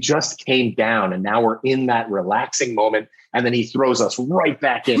we just came down and now we're in that relaxing moment. And then he throws us right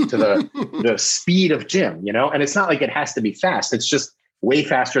back into the speed of Jim, you know? And it's not like it has to be fast. It's just way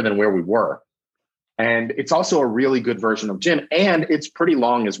faster than where we were. And it's also a really good version of Jim. And it's pretty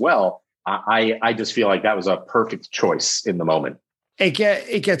long as well. I just feel like that was a perfect choice in the moment. It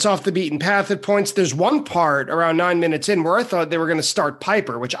gets off the beaten path at points. There's one part around 9 minutes in where I thought they were going to start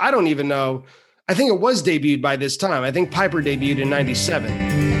Piper, which I don't even know. I think it was debuted by this time. I think Piper debuted in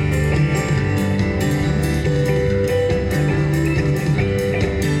 97.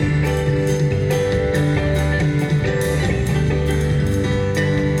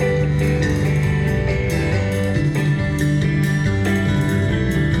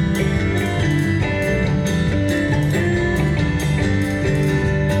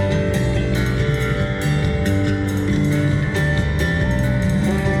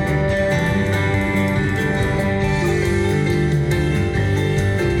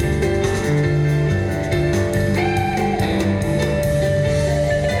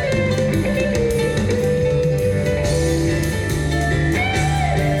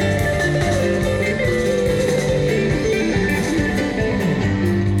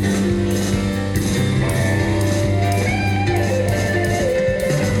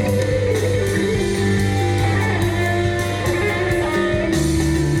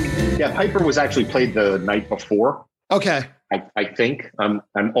 Piper was actually played the night before. Okay. I think. I'm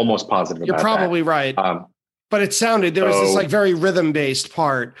almost positive You're about probably that. Right. But it sounded, there was this like very rhythm-based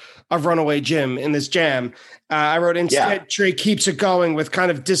part of Runaway Jim in this jam. I wrote, instead, Trey keeps it going with kind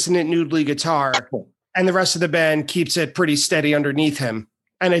of dissonant noodly guitar, and the rest of the band keeps it pretty steady underneath him,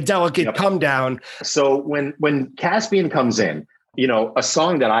 and a delicate come down. So when Caspian comes in, you know, a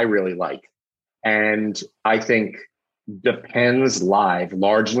song that I really like, and I think depends live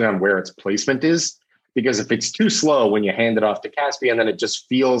largely on where its placement is, because if it's too slow when you hand it off to Caspian, then it just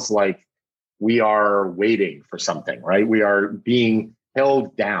feels like we are waiting for something, right? We are being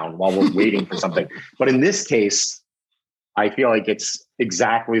held down while we're waiting for something. But in this case, I feel like it's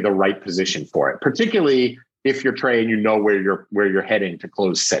exactly the right position for it, particularly if you're Trey and you know where you're heading to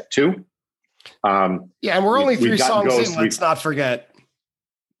close set 2. And we're only 3 songs in, let's not forget.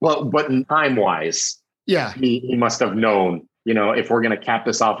 Well, but time-wise, he must have known, you know, if we're going to cap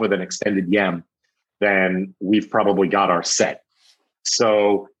this off with an extended yem, then we've probably got our set.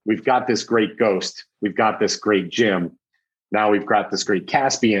 So we've got this great Ghost. We've got this great Jim. Now we've got this great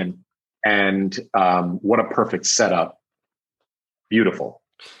Caspian. And what a perfect setup. Beautiful.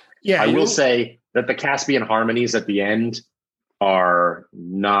 Yeah, I will say that the Caspian harmonies at the end are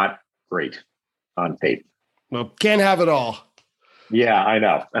not great on tape. Well, can't have it all. Yeah, I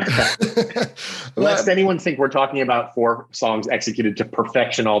know. Lest anyone think we're talking about 4 songs executed to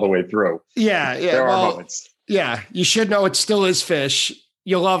perfection all the way through. Yeah. There are moments. Yeah, you should know it still is Fish.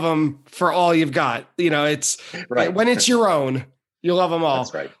 You love them for all you've got. You know, it's right. When it's your own, you love them all.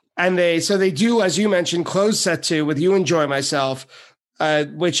 That's right. And they do, as you mentioned, close set 2 with You Enjoy Myself,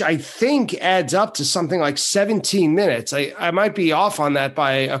 which I think adds up to something like 17 minutes. I might be off on that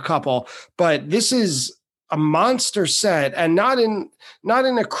by a couple, but this is a monster set, and not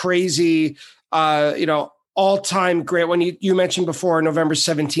in a crazy, all-time great. When you mentioned before November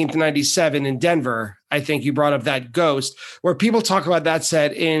 17th, 97 in Denver, I think you brought up that Ghost, where people talk about that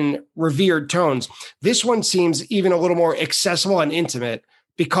set in revered tones. This one seems even a little more accessible and intimate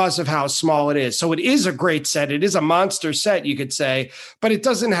because of how small it is. So it is a great set. It is a monster set, you could say, but it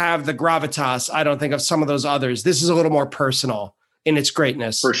doesn't have the gravitas, I don't think, of some of those others. This is a little more personal in its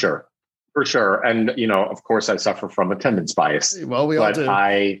greatness. For sure. And, you know, of course I suffer from attendance bias. Well, we all do.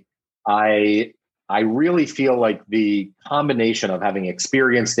 I really feel like the combination of having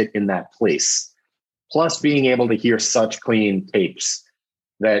experienced it in that place, plus being able to hear such clean tapes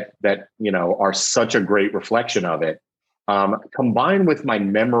that you know are such a great reflection of it, combined with my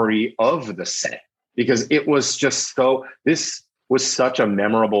memory of the set, because it was just this was such a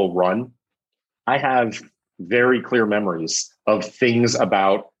memorable run. I have very clear memories of things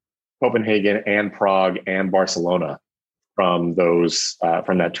about Copenhagen and Prague and Barcelona from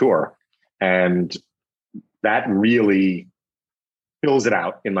that tour. And that really fills it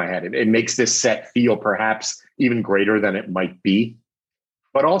out in my head. It makes this set feel perhaps even greater than it might be.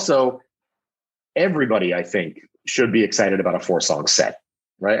 But also, everybody, I think, should be excited about a 4-song set.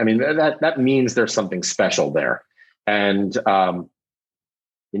 right? I mean, that means there's something special there. And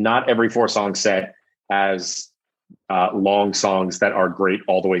not every 4-song set has long songs that are great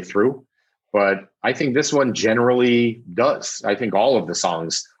all the way through. But I think this one generally does. I think all of the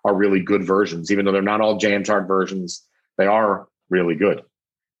songs are really good versions, even though they're not all jam chart versions. They are really good.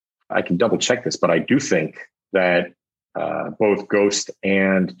 I can double check this, but I do think that both Ghost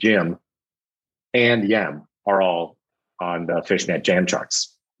and Jim and Yam are all on the Fishnet jam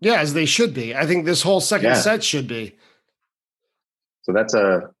charts. Yeah, as they should be. I think this whole second set should be. So that's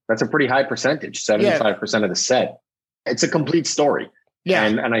a pretty high percentage, 75% of the set. It's a complete story. Yeah.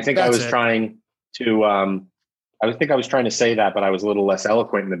 And I think I was trying to say that, but I was a little less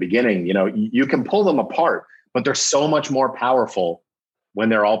eloquent in the beginning. You know, you can pull them apart, but they're so much more powerful when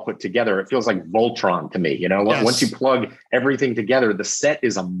they're all put together. It feels like Voltron to me. You know, once you plug everything together, the set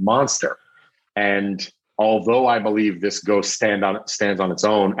is a monster. And although I believe this Ghost stands on its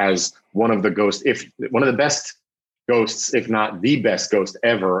own as one of the best Ghosts, if not the best Ghost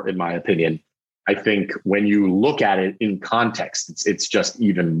ever, in my opinion, I think when you look at it in context, it's just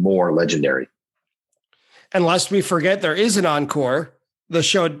even more legendary. And lest we forget, there is an encore. The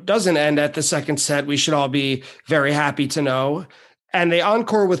show doesn't end at the second set. We should all be very happy to know. And they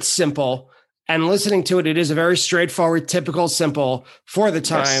encore with Simple. And listening to it, it is a very straightforward, typical Simple for the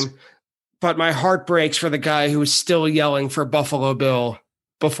time. Yes. But my heart breaks for the guy who is still yelling for Buffalo Bill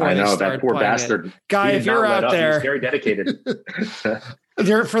before I know that poor bastard. It. Guy, if you're out there, he's very dedicated.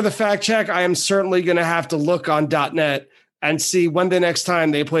 For the fact check, I am certainly going to have to look on .net and see when the next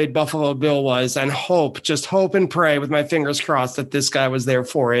time they played Buffalo Bill was, and just hope and pray with my fingers crossed that this guy was there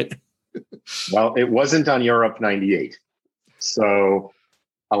for it. Well, it wasn't on Europe 98. So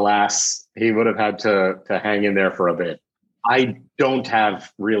alas, he would have had to hang in there for a bit. I don't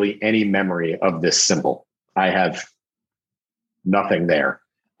have really any memory of this Simple. I have nothing there.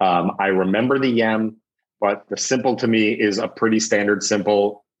 I remember the Yam, but the Simple to me is a pretty standard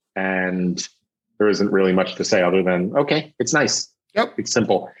Simple, and there isn't really much to say other than, okay, it's nice. Yep. It's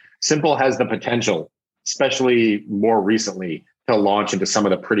simple. Simple has the potential, especially more recently, to launch into some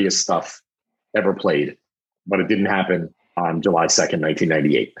of the prettiest stuff ever played, but it didn't happen on July 2nd,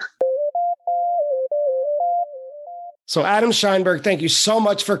 1998. So Adam Scheinberg, thank you so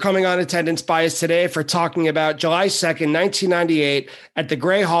much for coming on Attendance Bias today, for talking about July 2nd, 1998 at the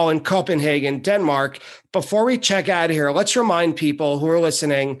Grey Hall in Copenhagen, Denmark. Before we check out of here, let's remind people who are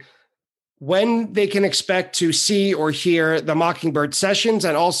listening when they can expect to see or hear the Mockingbird sessions,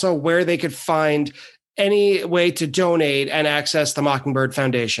 and also where they could find any way to donate and access the Mockingbird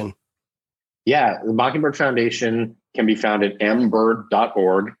Foundation. Yeah, the Mockingbird Foundation can be found at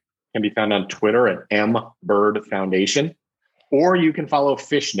mbird.org. Can be found on Twitter at mbird foundation, or you can follow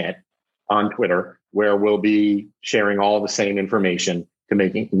Fishnet on Twitter, where we'll be sharing all the same information to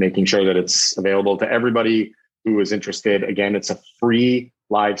making sure that it's available to everybody who is interested. Again, it's a free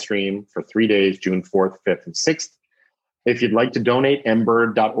live stream for 3 days, June 4th, 5th, and 6th. If you'd like to donate,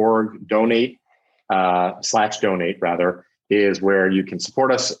 mbird.org /donate rather, is where you can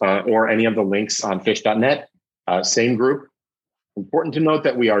support us, or any of the links on fish.net, same group. Important to note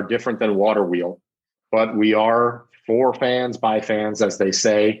that we are different than Waterwheel, but we are for fans, by fans, as they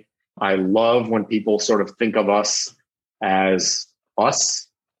say. I love when people sort of think of us as us,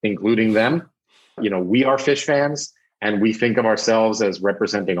 including them. You know, we are Fish fans, and we think of ourselves as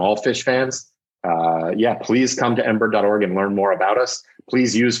representing all Fish fans. Please come to mbird.org and learn more about us.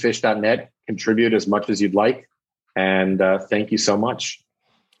 Please use fish.net, contribute as much as you'd like. And thank you so much.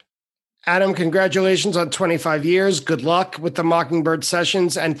 Adam, congratulations on 25 years. Good luck with the Mockingbird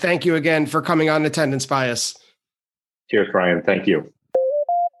sessions. And thank you again for coming on Attendance Bias. Cheers, Brian. Thank you.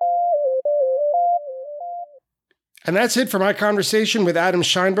 And that's it for my conversation with Adam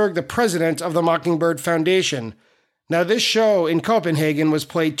Scheinberg, the president of the Mockingbird Foundation. Now, this show in Copenhagen was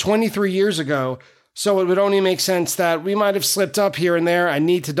played 23 years ago, so it would only make sense that we might have slipped up here and there. I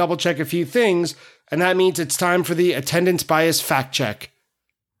need to double check a few things, and that means it's time for the Attendance Bias Fact Check.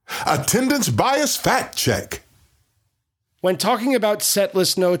 Attendance Bias Fact Check. When talking about set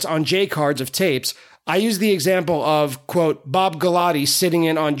list notes on J cards of tapes, I use the example of, quote, Bob Galati sitting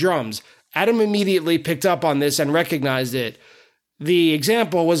in on drums. Adam immediately picked up on this and recognized it. The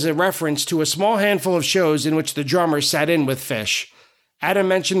example was a reference to a small handful of shows in which the drummer sat in with Fish. Adam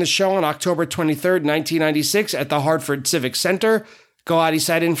mentioned the show on October 23rd, 1996 at the Hartford Civic Center. Galati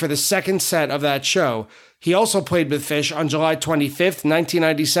sat in for the second set of that show. He also played with Fish on July 25th,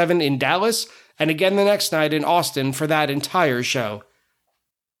 1997 in Dallas, and again the next night in Austin for that entire show.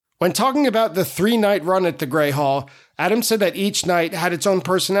 When talking about the 3-night run at the Gray Hall, Adam said that each night had its own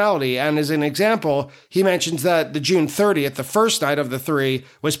personality, and as an example, he mentions that the June 30th, the first night of the 3,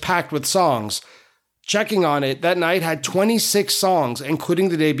 was packed with songs. Checking on it, that night had 26 songs, including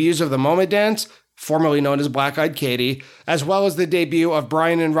the debuts of the Moment Dance, formerly known as Black Eyed Katy, as well as the debut of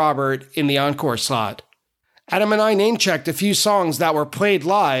Brian and Robert in the encore slot. Adam and I name-checked a few songs that were played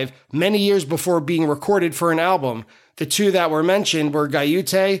live many years before being recorded for an album. The two that were mentioned were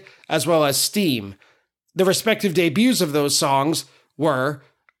Gaiute as well as Steam. The respective debuts of those songs were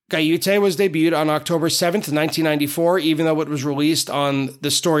Gaiute was debuted on October 7th, 1994, even though it was released on The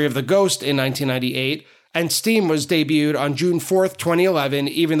Story of the Ghost in 1998, and Steam was debuted on June 4th, 2011,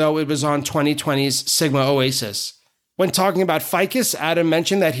 even though it was on 2020's Sigma Oasis. When talking about Ficus, Adam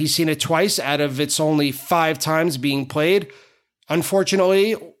mentioned that he's seen it twice out of its only 5 times being played.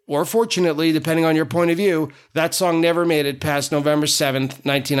 Unfortunately, or fortunately, depending on your point of view, that song never made it past November 7th,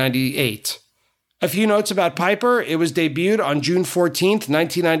 1998. A few notes about Piper. It was debuted on June 14th,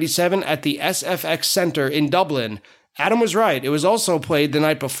 1997 at the SFX Center in Dublin. Adam was right. It was also played the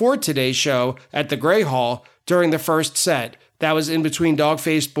night before today's show at the Gray Hall during the first set. That was in between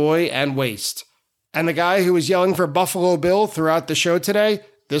Dog-Faced Boy and Waste. And the guy who was yelling for Buffalo Bill throughout the show today,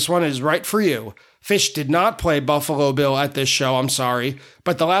 this one is right for you. Fish did not play Buffalo Bill at this show, I'm sorry,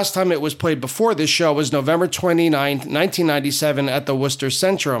 but the last time it was played before this show was November 29th, 1997 at the Worcester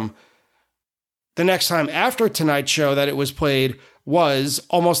Centrum. The next time after tonight's show that it was played was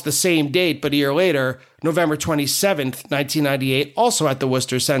almost the same date, but a year later, November 27th, 1998, also at the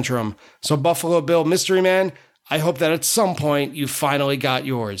Worcester Centrum. So Buffalo Bill Mystery Man, I hope that at some point you finally got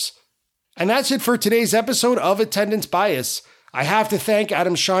yours. And that's it for today's episode of Attendance Bias. I have to thank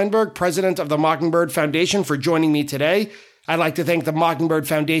Adam Scheinberg, president of the Mockingbird Foundation, for joining me today. I'd like to thank the Mockingbird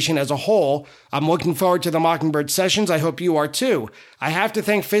Foundation as a whole. I'm looking forward to the Mockingbird sessions. I hope you are too. I have to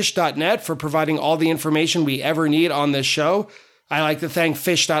thank Fish.net for providing all the information we ever need on this show. I like to thank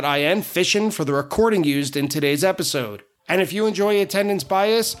Fish.in, Fishin', for the recording used in today's episode. And if you enjoy Attendance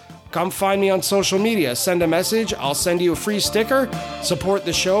Bias, come find me on social media. Send a message. I'll send you a free sticker. Support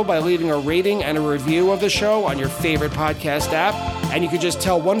the show by leaving a rating and a review of the show on your favorite podcast app. And you could just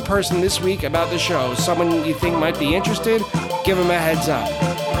tell one person this week about the show, someone you think might be interested, give them a heads up.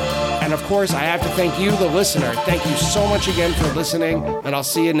 And of course, I have to thank you, the listener. Thank you so much again for listening, and I'll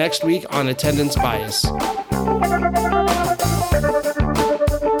see you next week on Attendance Bias.